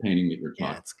Picasso, the painting that you're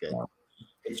talking about.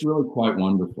 It's really quite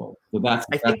wonderful. So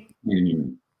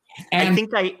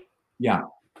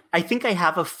I think I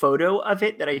have a photo of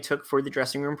it that I took for the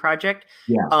dressing room project.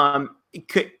 Yeah.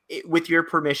 With your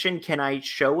permission, can I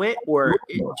show it? Or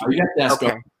you have to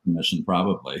ask permission,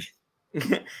 probably.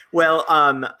 Well,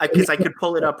 because I could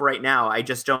pull it up right now. I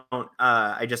just don't.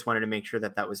 I just wanted to make sure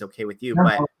that was okay with you.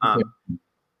 But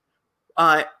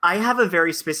I have a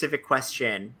very specific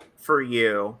question for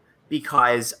you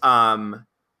because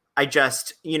I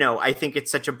just, I think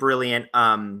it's such a brilliant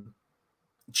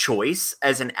choice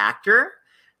as an actor.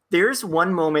 There's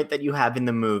one moment that you have in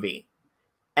the movie,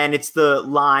 and it's the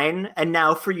line, "And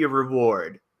now for your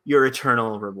reward, your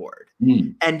eternal reward."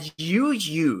 And you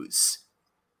use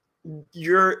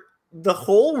the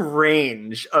whole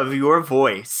range of your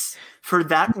voice for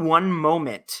that one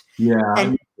moment. Yeah.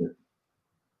 And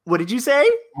what did you say?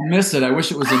 I miss it. I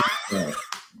wish it was in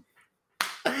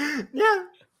Yeah.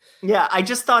 Yeah, I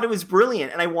just thought it was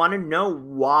brilliant, and I want to know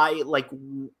why,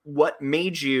 what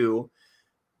made you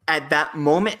at that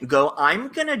moment go, I'm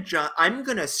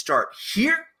gonna start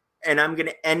here and I'm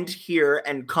gonna end here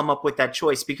and come up with that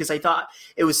choice, because I thought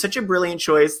it was such a brilliant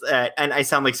choice and I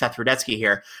sound like Seth Rudetsky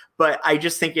here, but I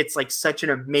just think it's like such an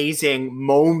amazing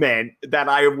moment that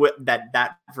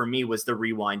that for me was the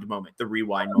rewind moment.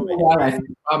 I think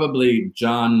probably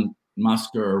John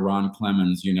Musker or Ron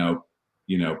Clemens,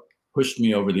 pushed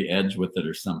me over the edge with it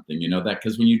or something, that,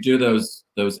 because when you do those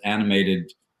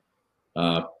animated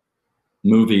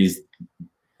movies,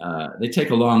 they take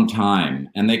a long time,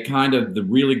 and they the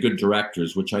really good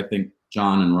directors, which I think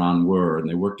John and Ron were, and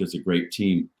they worked as a great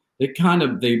team. They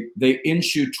they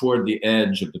inch you toward the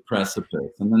edge of the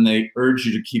precipice, and then they urge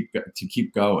you to keep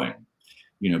going,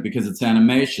 because it's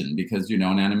animation. Because in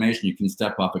animation you can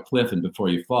step off a cliff, and before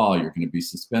you fall, you're going to be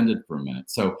suspended for a minute.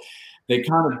 So they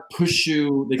kind of push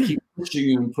you. They keep pushing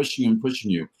you and pushing you and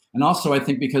pushing you. And also, I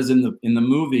think because in the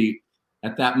movie,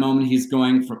 at that moment, he's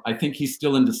going from. I think he's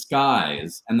still in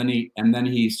disguise, and then he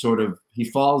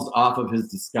falls off of his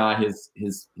disguise.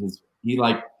 He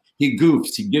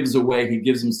goofs. He gives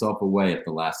himself away at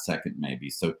the last second, maybe.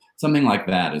 So something like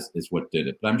that is what did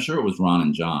it. But I'm sure it was Ron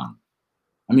and John.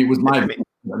 I mean, it was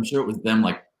I'm sure it was them.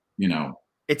 Like, you know.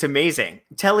 It's amazing.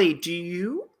 Telly,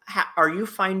 are you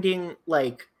finding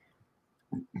like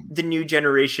the new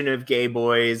generation of gay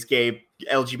boys, gay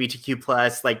LGBTQ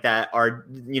plus like that are,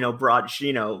 broad,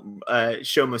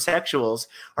 shomosexuals?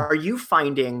 Are you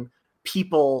finding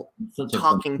people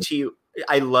talking to you?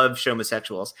 I love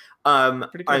shomosexuals.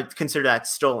 I consider that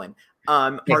stolen.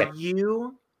 Are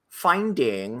you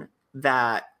finding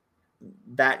that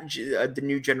the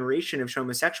new generation of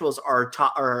homosexuals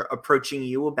are approaching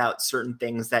you about certain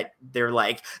things that they're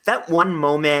like, that one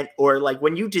moment, or like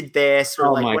when you did this,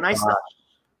 or like when gosh.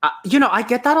 I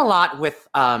get that a lot with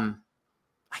Godspell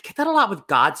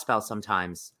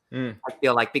sometimes. I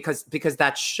feel like because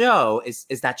that show it's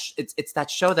that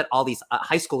show that all these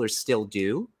high schoolers still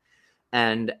do.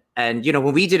 And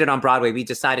when we did it on Broadway, we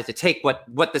decided to take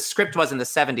what the script was in the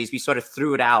 70s. We sort of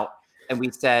threw it out and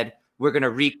we said, we're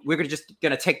gonna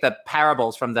take the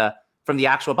parables from the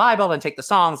actual Bible and take the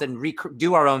songs and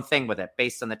do our own thing with it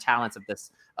based on the talents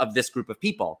of this group of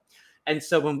people. And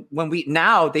so when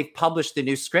they've published the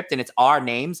new script and it's our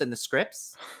names in the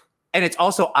scripts, and it's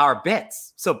also our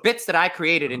bits. So bits that I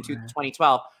created in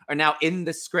 2012 are now in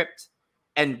the script.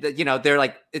 And they're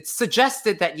like, it's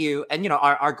suggested that you, and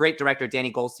our great director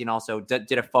Danny Goldstein also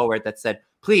did a forward that said,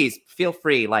 please feel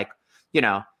free, like,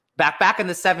 back in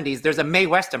the 70s, there's a Mae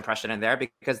West impression in there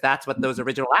because that's what those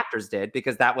original actors did,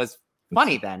 because that was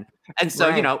funny then. And so,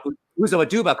 right. Uzo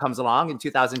Aduba comes along in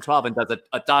 2012 and does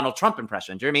a Donald Trump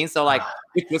impression. Do you know what I mean? So like,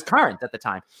 it was current at the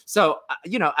time. So,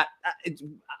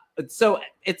 so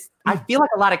I feel like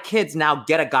a lot of kids now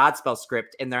get a Godspell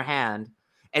script in their hand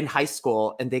in high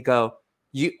school and they go,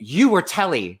 you were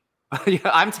Telly.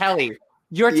 I'm Telly.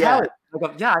 You're Telly. I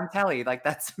go, yeah, I'm Telly. Like,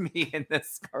 that's me in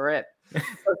this script. So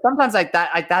sometimes like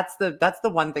that, that's the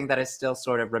one thing that has still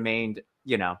sort of remained,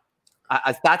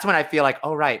 that's when I feel like,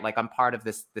 oh, right. Like I'm part of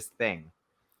this thing,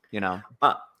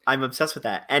 I'm obsessed with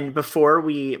that. And before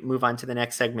we move on to the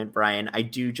next segment, Brian, I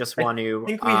do just want to, I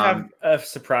think we have a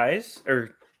surprise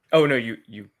oh no, you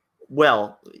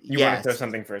want to throw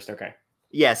something first. Okay.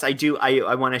 Yes, I do.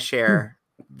 I want to share.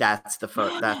 That's the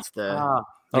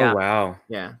oh wow.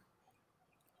 Yeah.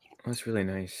 That's really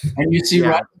nice. And you see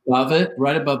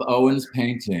right above Owen's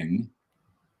painting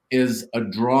is a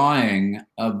drawing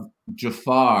of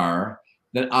Jafar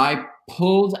that I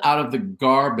pulled out of the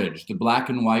garbage, the black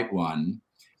and white one,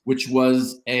 which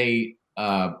was it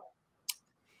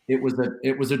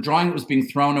was a drawing that was being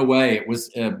thrown away. It was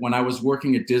when I was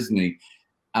working at Disney,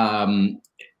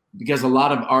 because a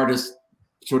lot of artists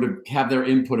sort of have their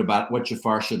input about what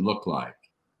Jafar should look like.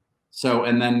 So,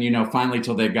 and then, finally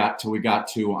we got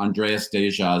to Andreas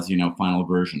Deja's, final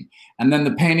version. And then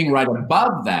the painting right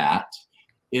above that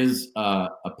is a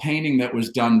painting that was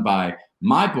done by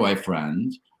my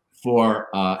boyfriend for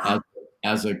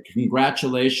as a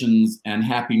congratulations and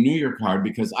Happy New Year card,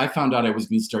 because I found out I was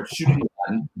going to start shooting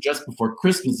that just before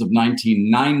Christmas of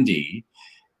 1990.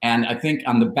 And I think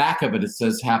on the back of it, it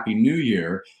says Happy New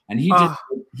Year. And he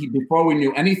before we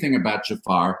knew anything about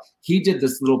Jafar, he did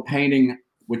this little painting,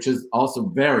 which is also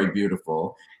very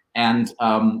beautiful, and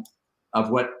of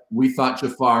what we thought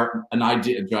Jafar, an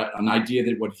idea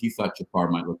that what he thought Jafar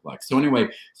might look like. So anyway,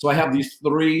 I have these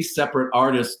three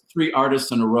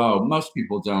artists in a row. Most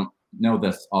people don't know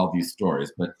all these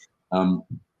stories, but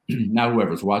now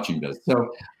whoever's watching does. So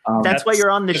that's why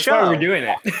you're on the show. That's why we're doing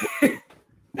it.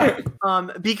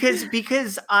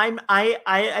 Because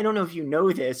I don't know if you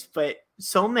know this, but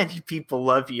so many people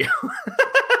love you.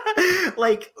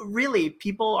 Like, really,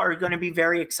 people are going to be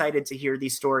very excited to hear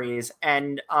these stories.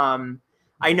 And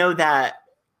I know that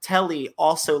Telly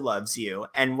also loves you.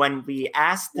 And when we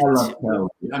asked I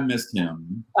missed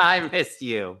him. I missed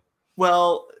you.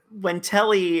 Well, when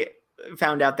Telly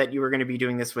found out that you were going to be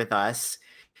doing this with us,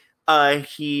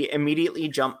 he immediately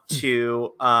jumped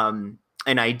to an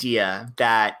idea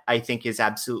that I think is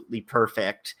absolutely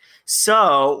perfect.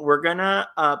 So we're gonna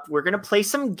play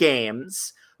some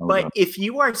games. But if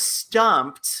you are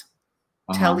stumped,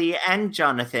 Telly and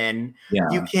Jonathan,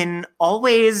 you can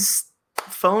always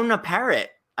phone a parrot,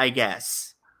 I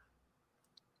guess.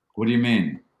 What do you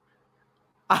mean?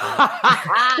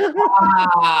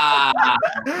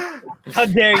 How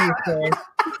dare you, sir?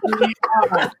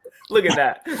 Look at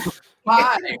that.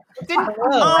 I do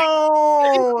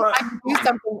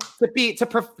something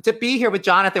to be here with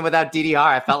Jonathan without DDR.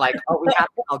 I felt like, we have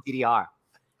to call DDR.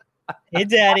 Hey,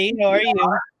 Daddy, how are you?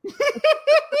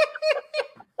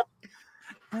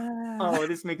 Oh,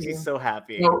 this makes me so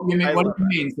happy. So, you mean, what do you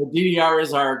mean? So DDR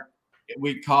is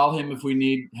we call him if we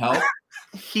need help?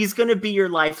 He's going to be your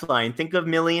lifeline. Think of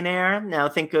millionaire. Now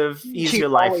think of he's your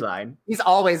lifeline. He's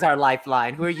always our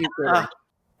lifeline. Who are you kidding?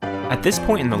 At this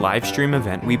point in the live stream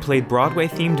event, we played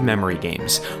Broadway-themed memory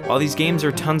games. While these games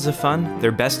are tons of fun,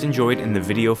 they're best enjoyed in the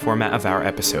video format of our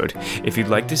episode. If you'd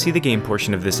like to see the game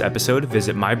portion of this episode,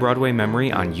 visit My Broadway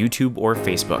Memory on YouTube or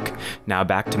Facebook. Now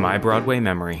back to My Broadway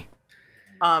Memory.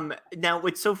 Now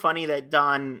it's so funny that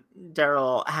Don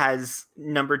Darrell has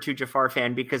number 2 Jafar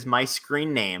fan because my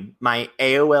screen name, my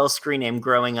AOL screen name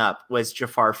growing up was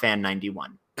Jafar fan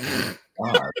 91.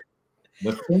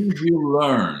 The things you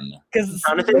learn. Because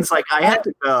Jonathan's like, I had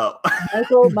to go.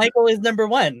 Michael is number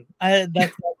 1.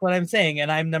 That's what I'm saying,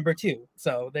 and I'm number 2.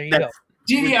 So there you go.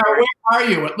 DDR, where are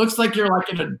you? It looks like you're like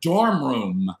in a dorm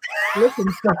room. Listen,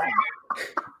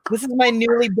 this is my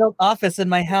newly built office in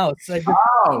my house. I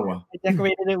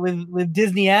decorated it with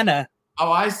Disney Anna.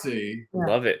 Oh, I see. Yeah.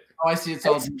 Love it. Oh, I see. It's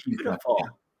all beautiful.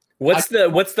 What's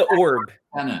the orb?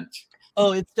 Tenant.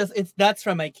 Oh, that's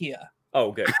from IKEA.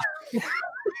 Oh, good.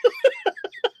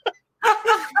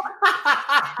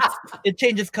 It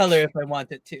changes color if I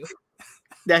want it to.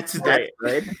 That's good.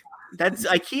 That's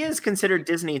IKEA is considered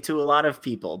Disney to a lot of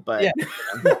people, but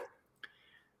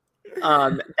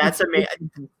that's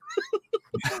amazing.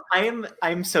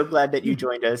 I'm so glad that you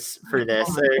joined us for this.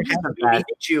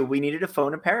 We needed a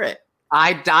phone a parrot.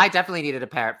 I definitely needed a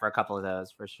parrot for a couple of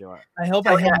those for sure. I hope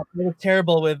I have. It was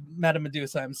terrible with Madame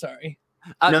Medusa. I'm sorry.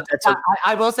 No,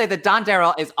 I will say that Don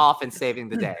Darrell is often saving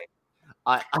the day.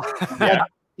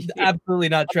 Absolutely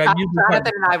not true.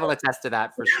 Jonathan and I will attest to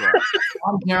that for sure.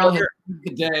 Don Darrell has saved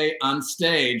the day on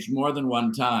stage more than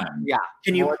one time. Yeah.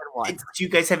 Do you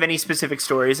guys have any specific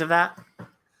stories of that?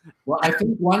 Well, I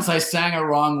think once I sang a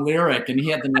wrong lyric and he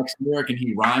had the next lyric and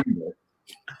he rhymed it.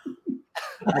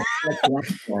 That's one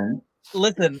thing.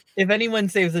 Listen, if anyone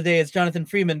saves the day, it's Jonathan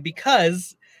Freeman,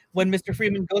 because when Mr.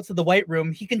 Freeman goes to the White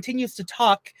Room, he continues to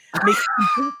talk, makes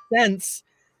complete sense,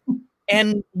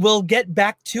 and we'll get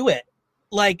back to it.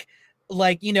 Like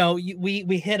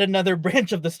we hit another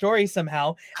branch of the story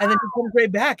somehow, and then he comes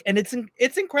right back, and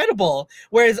it's incredible.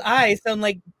 Whereas I sound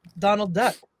like Donald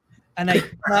Duck, and I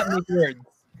cannot make words.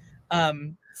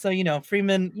 So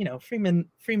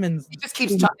Freeman's. He just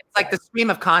keeps talking. It's like the stream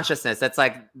of consciousness. It's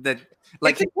like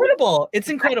it's incredible. It's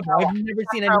incredible. I've never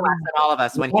seen anything. All of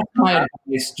us when That's my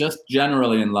advice, just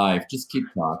generally in life. Just keep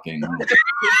talking.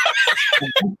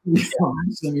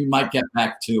 You might get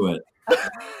back to it.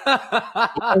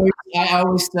 I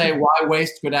always say, why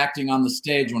waste good acting on the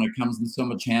stage when it comes in so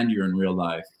much handier in real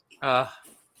life?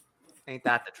 Ain't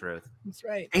that the truth? That's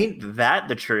right. Ain't that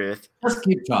the truth? Just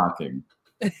keep talking.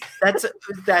 That's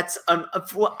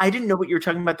well, I didn't know what you were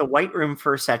talking about the White Room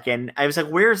for a second. I was like,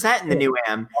 where's that in the new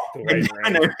Am? And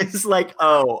I was like,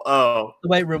 oh. The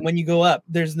White Room, when you go up,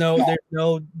 there's no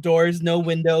doors, no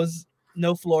windows,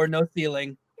 no floor, no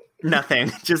ceiling.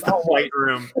 Nothing. Just the White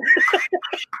Room.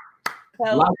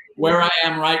 Like where I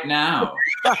am right now.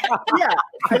 Yeah.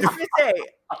 I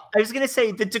was gonna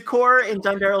say the decor in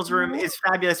Don Darrell's room is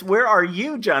fabulous. Where are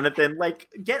you, Jonathan? Like,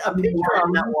 get a picture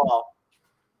on that wall.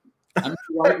 I'm in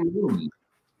the White Room.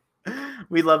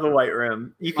 We love a White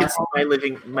Room. You can see my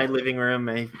living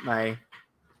room, my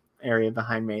area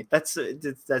behind me. That's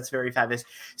very fabulous.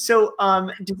 So,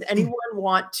 does anyone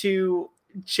want to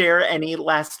share any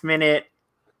last minute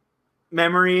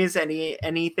memories?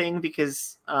 Anything?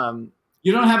 Because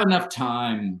you don't have enough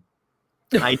time.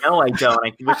 I know I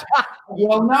don't.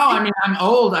 Well, no. I mean, I'm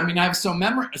old. I mean, I have so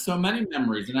many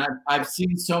memories, and I've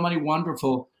seen so many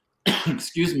wonderful,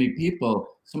 people,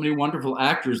 so many wonderful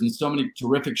actors, and so many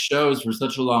terrific shows for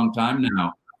such a long time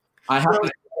now. I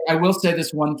will say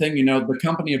this one thing. The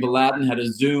company of Aladdin had a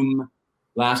Zoom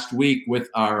last week with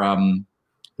our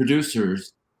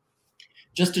producers,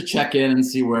 just to check in and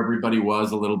see where everybody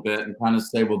was a little bit, and kind of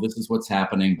say, well, this is what's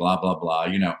happening, blah blah blah.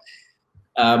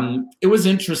 It was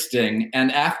interesting,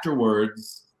 and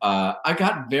afterwards, I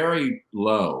got very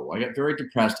low. I got very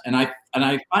depressed, and I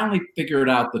finally figured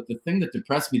out that the thing that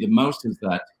depressed me the most is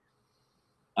that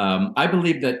I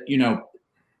believe that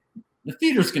the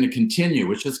theater's going to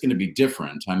continue. It's just going to be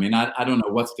different. I mean, I don't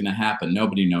know what's going to happen.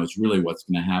 Nobody knows really what's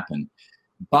going to happen,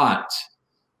 but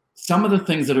some of the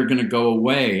things that are going to go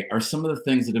away are some of the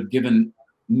things that have given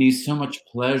me so much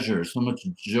pleasure, so much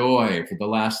joy for the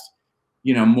last,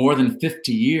 more than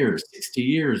 50 years, 60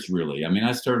 years, really. I mean,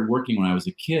 I started working when I was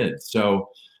a kid. So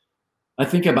I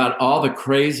think about all the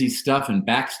crazy stuff and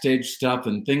backstage stuff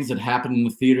and things that happen in the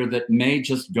theater that may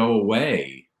just go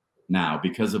away now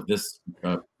because of this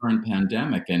current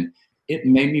pandemic. And it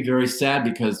made me very sad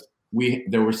because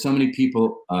there were so many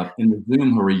people in the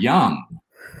Zoom who are young,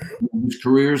 whose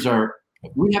careers are,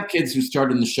 we have kids who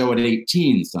start in the show at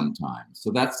 18 sometimes.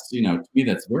 So that's, to me,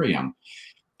 that's very young.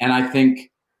 And I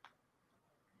think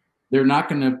they're not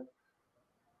going to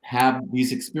have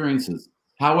these experiences.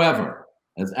 However,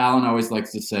 as Alan always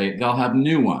likes to say, they'll have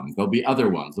new ones. There'll be other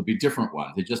ones. There'll be different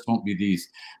ones. They just won't be these.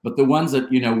 But the ones that,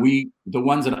 the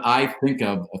ones that I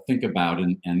think about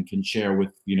and can share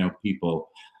with, people,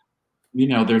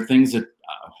 they're things that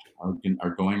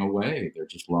are going away. They're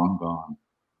just long gone.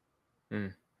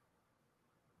 Mm.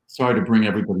 Sorry to bring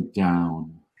everybody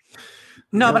down.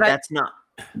 No, but that's not.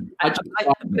 I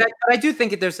do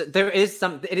think it is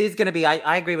going to be.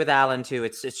 I agree with Alan too.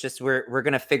 It's just we're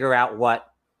going to figure out what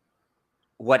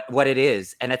it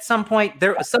is, and at some point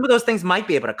some of those things might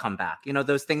be able to come back.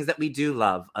 Those things that we do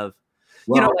love.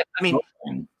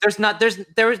 There's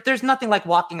nothing like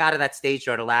walking out of that stage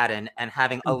door at Aladdin and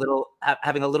having a little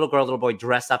girl, little boy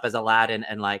dress up as Aladdin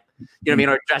and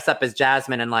or dress up as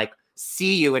Jasmine and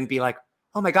see you and be like,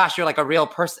 oh my gosh, you're like a real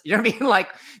person. You know what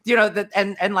I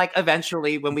mean? And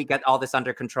eventually when we get all this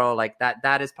under control,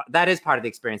 that is part of the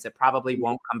experience. It probably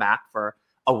won't come back for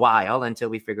a while until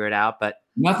we figure it out. But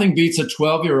nothing beats a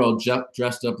 12-year-old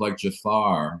dressed up like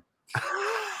Jafar.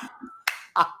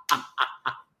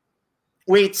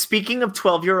 Wait, speaking of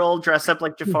 12-year-old dressed up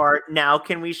like Jafar, now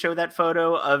can we show that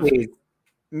photo of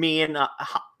me and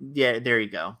yeah, there you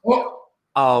go.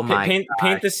 Oh my!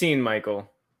 Paint the scene, Michael.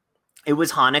 It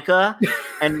was Hanukkah,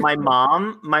 and my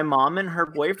mom and her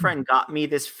boyfriend got me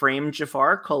this framed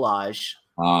Jafar collage.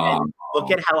 And look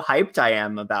at how hyped I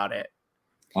am about it.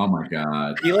 Oh my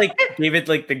god! You gave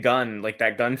it the gun,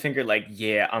 that gun finger,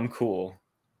 yeah, I'm cool.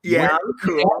 Yeah, I'm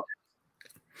cool.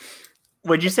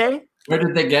 What'd you say? Where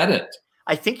did they get it?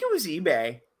 I think it was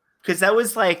eBay, because that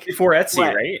was before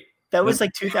Etsy, right? That was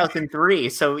 2003,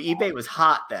 so eBay was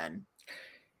hot then.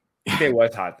 eBay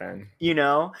was hot then.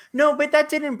 No, but that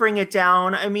didn't bring it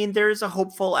down. I mean, there's a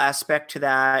hopeful aspect to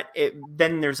that.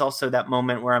 Then there's also that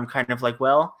moment where I'm kind of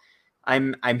well,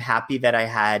 I'm happy that I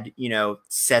had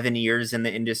 7 years in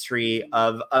the industry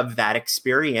of that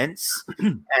experience,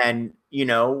 and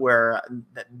where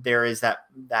there is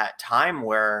that time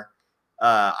where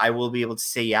I will be able to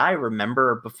say, yeah, I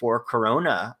remember before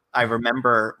Corona. I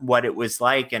remember what it was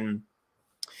like, and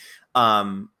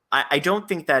I don't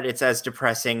think that it's as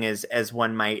depressing as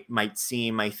one might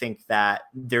seem. I think that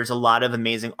there's a lot of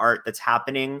amazing art that's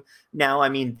happening now. I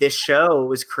mean, this show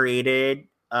was created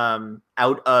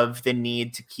out of the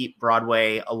need to keep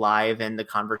Broadway alive and the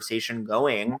conversation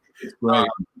going. Right.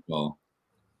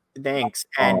 Thanks.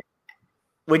 And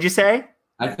what'd you say?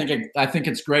 I think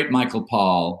it's great, Michael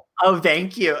Paul. Oh,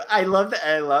 thank you. I love that.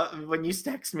 I love when you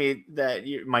text me that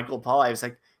Michael Paul. I was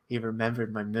like, he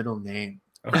remembered my middle name.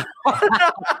 But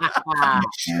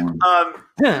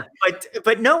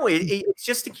no, it's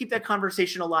just to keep that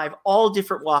conversation alive, all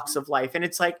different walks of life. And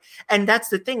it's and that's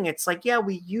the thing. It's yeah,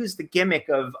 we use the gimmick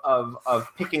of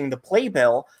picking the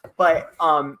playbill, but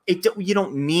you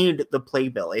don't need the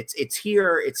playbill. It's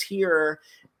here.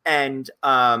 And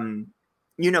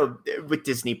with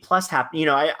Disney Plus happening,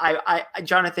 I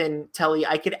Jonathan, Telly,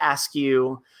 I could ask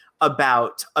you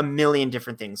about a million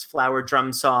different things. Flower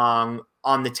Drum Song,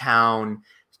 On the Town,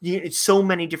 so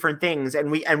many different things, and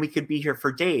we could be here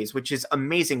for days, which is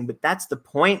amazing. But that's the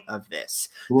point of this.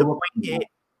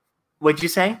 What'd you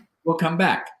say? We'll come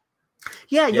back.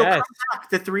 Yeah, you'll come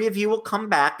back. The three of you will come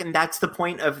back, and that's the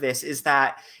point of this, is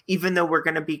that even though we're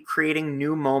going to be creating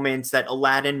new moments that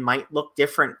Aladdin might look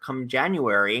different come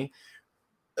January,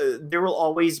 there will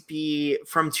always be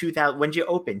from 2000. When did you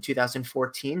open?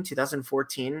 2014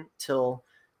 till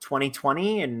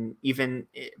 2020, and even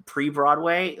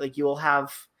pre-Broadway, you will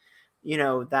have,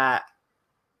 that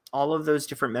all of those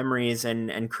different memories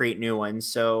and create new ones.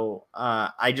 So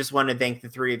I just want to thank the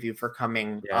three of you for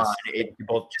coming. Yes.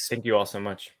 Thank you all so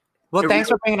much. Well, thanks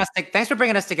for bringing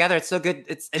us together. It's so good.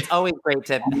 It's always great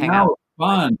to hang out.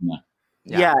 Fun.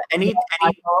 Yeah. Any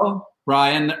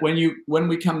Brian, when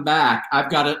we come back,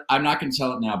 I've got it. I'm not going to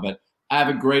tell it now, but I have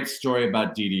a great story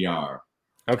about DDR.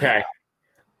 Okay.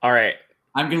 All right.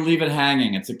 I'm going to leave it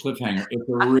hanging. It's a cliffhanger. It's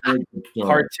a really good story.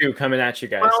 Part 2 coming at you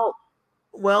guys.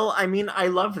 Well, I mean, I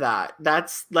love that.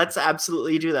 Let's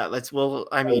absolutely do that. You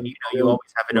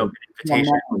always have an open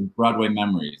invitation. Broadway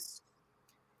memories.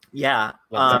 Yeah.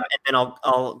 And then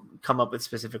I'll come up with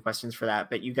specific questions for that.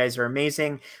 But you guys are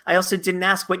amazing. I also didn't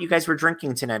ask what you guys were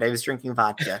drinking tonight. I was drinking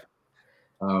vodka.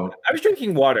 Oh, I was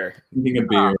drinking water. Drinking a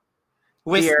beer.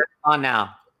 Beer on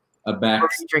now. A back.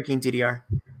 What are you drinking, DDR?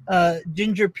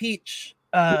 Ginger peach,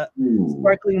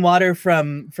 sparkling water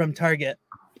from Target.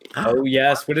 Oh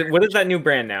yes. What is that new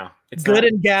brand now? It's Good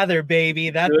and Gather, baby.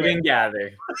 That's Good and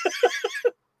Gather.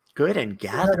 Good and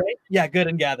Gather. Right? Yeah, Good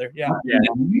and Gather. Yeah.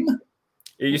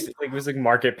 It used to it was like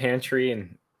Market Pantry,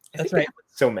 and that's right.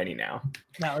 So many now.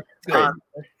 No, it's good.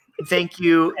 Thank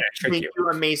you. Thank you,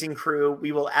 amazing crew.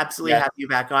 We will absolutely have you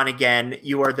back on again.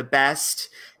 You are the best.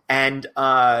 And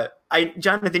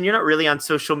Jonathan, you're not really on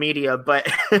social media,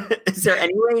 but is there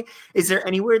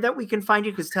anywhere that we can find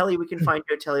you? Because Telly, we can find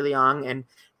you at Telly Leung,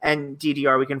 and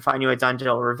DDR, we can find you at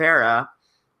Donjel Rivera.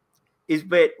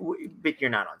 But you're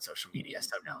not on social media,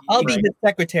 so no. I'll be his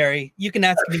secretary. You can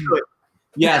ask me.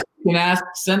 Yes, you can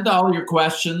send all your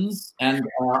questions and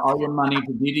all your money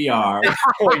to DDR.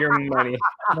 All your money.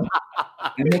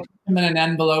 And put them in an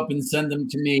envelope and send them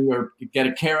to me, or get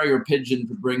a carrier pigeon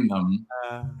to bring them.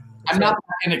 I'm not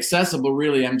inaccessible,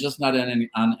 really. I'm just not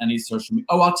on any social media.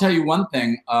 Oh, I'll tell you one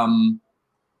thing.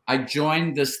 I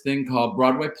joined this thing called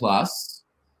Broadway Plus.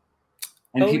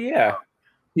 And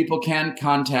people can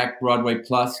contact Broadway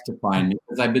Plus to find me,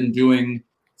 because I've been doing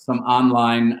some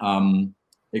online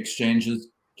exchanges,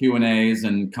 Q&As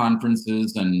and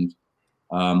conferences, and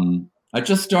I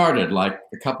just started like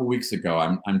a couple weeks ago.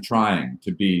 I'm trying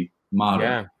to be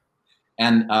modern,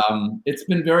 and it's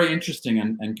been very interesting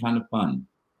and kind of fun.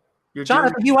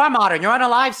 Jonathan, you are modern. You're on a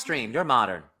live stream. You're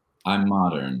modern. I'm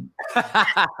modern.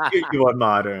 You are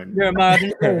modern. You're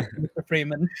modern, Mr.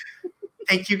 Freeman.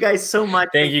 Thank you guys so much.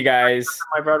 Thank you guys.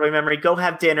 My Broadway memory. Go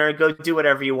have dinner. Go do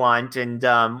whatever you want, and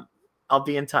I'll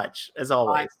be in touch as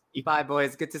always. Bye,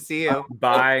 boys. Good to see you.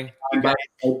 Bye. Bye,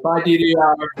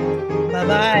 DDR.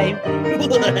 Bye-bye.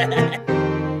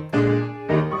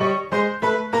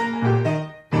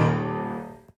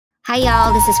 Hi,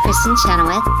 y'all. This is Kristen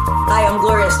Chenoweth. Hi, I'm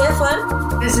Gloria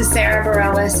Estefan. This is Sarah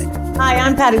Bareilles. Hi,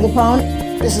 I'm Patty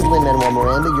LuPone. This is Lin-Manuel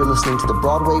Miranda. You're listening to the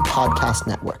Broadway Podcast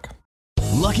Network.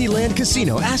 Lucky Land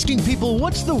Casino, asking people,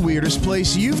 what's the weirdest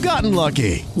place you've gotten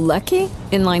lucky? Lucky?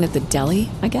 In line at the deli,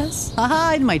 I guess?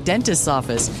 Aha, in my dentist's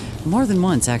office. More than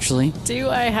once, actually. Do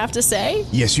I have to say?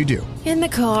 Yes, you do. In the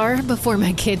car before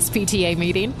my kids' PTA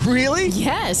meeting. Really?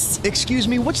 Yes. Excuse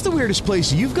me, what's the weirdest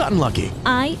place you've gotten lucky?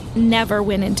 I never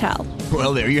win and tell.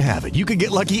 Well, there you have it. You can get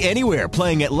lucky anywhere,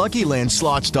 playing at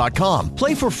LuckyLandSlots.com.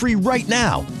 Play for free right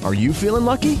now. Are you feeling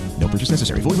lucky? No purchase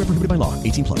necessary. Void where prohibited by law.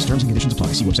 18+. Terms and conditions apply.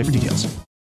 See website for details.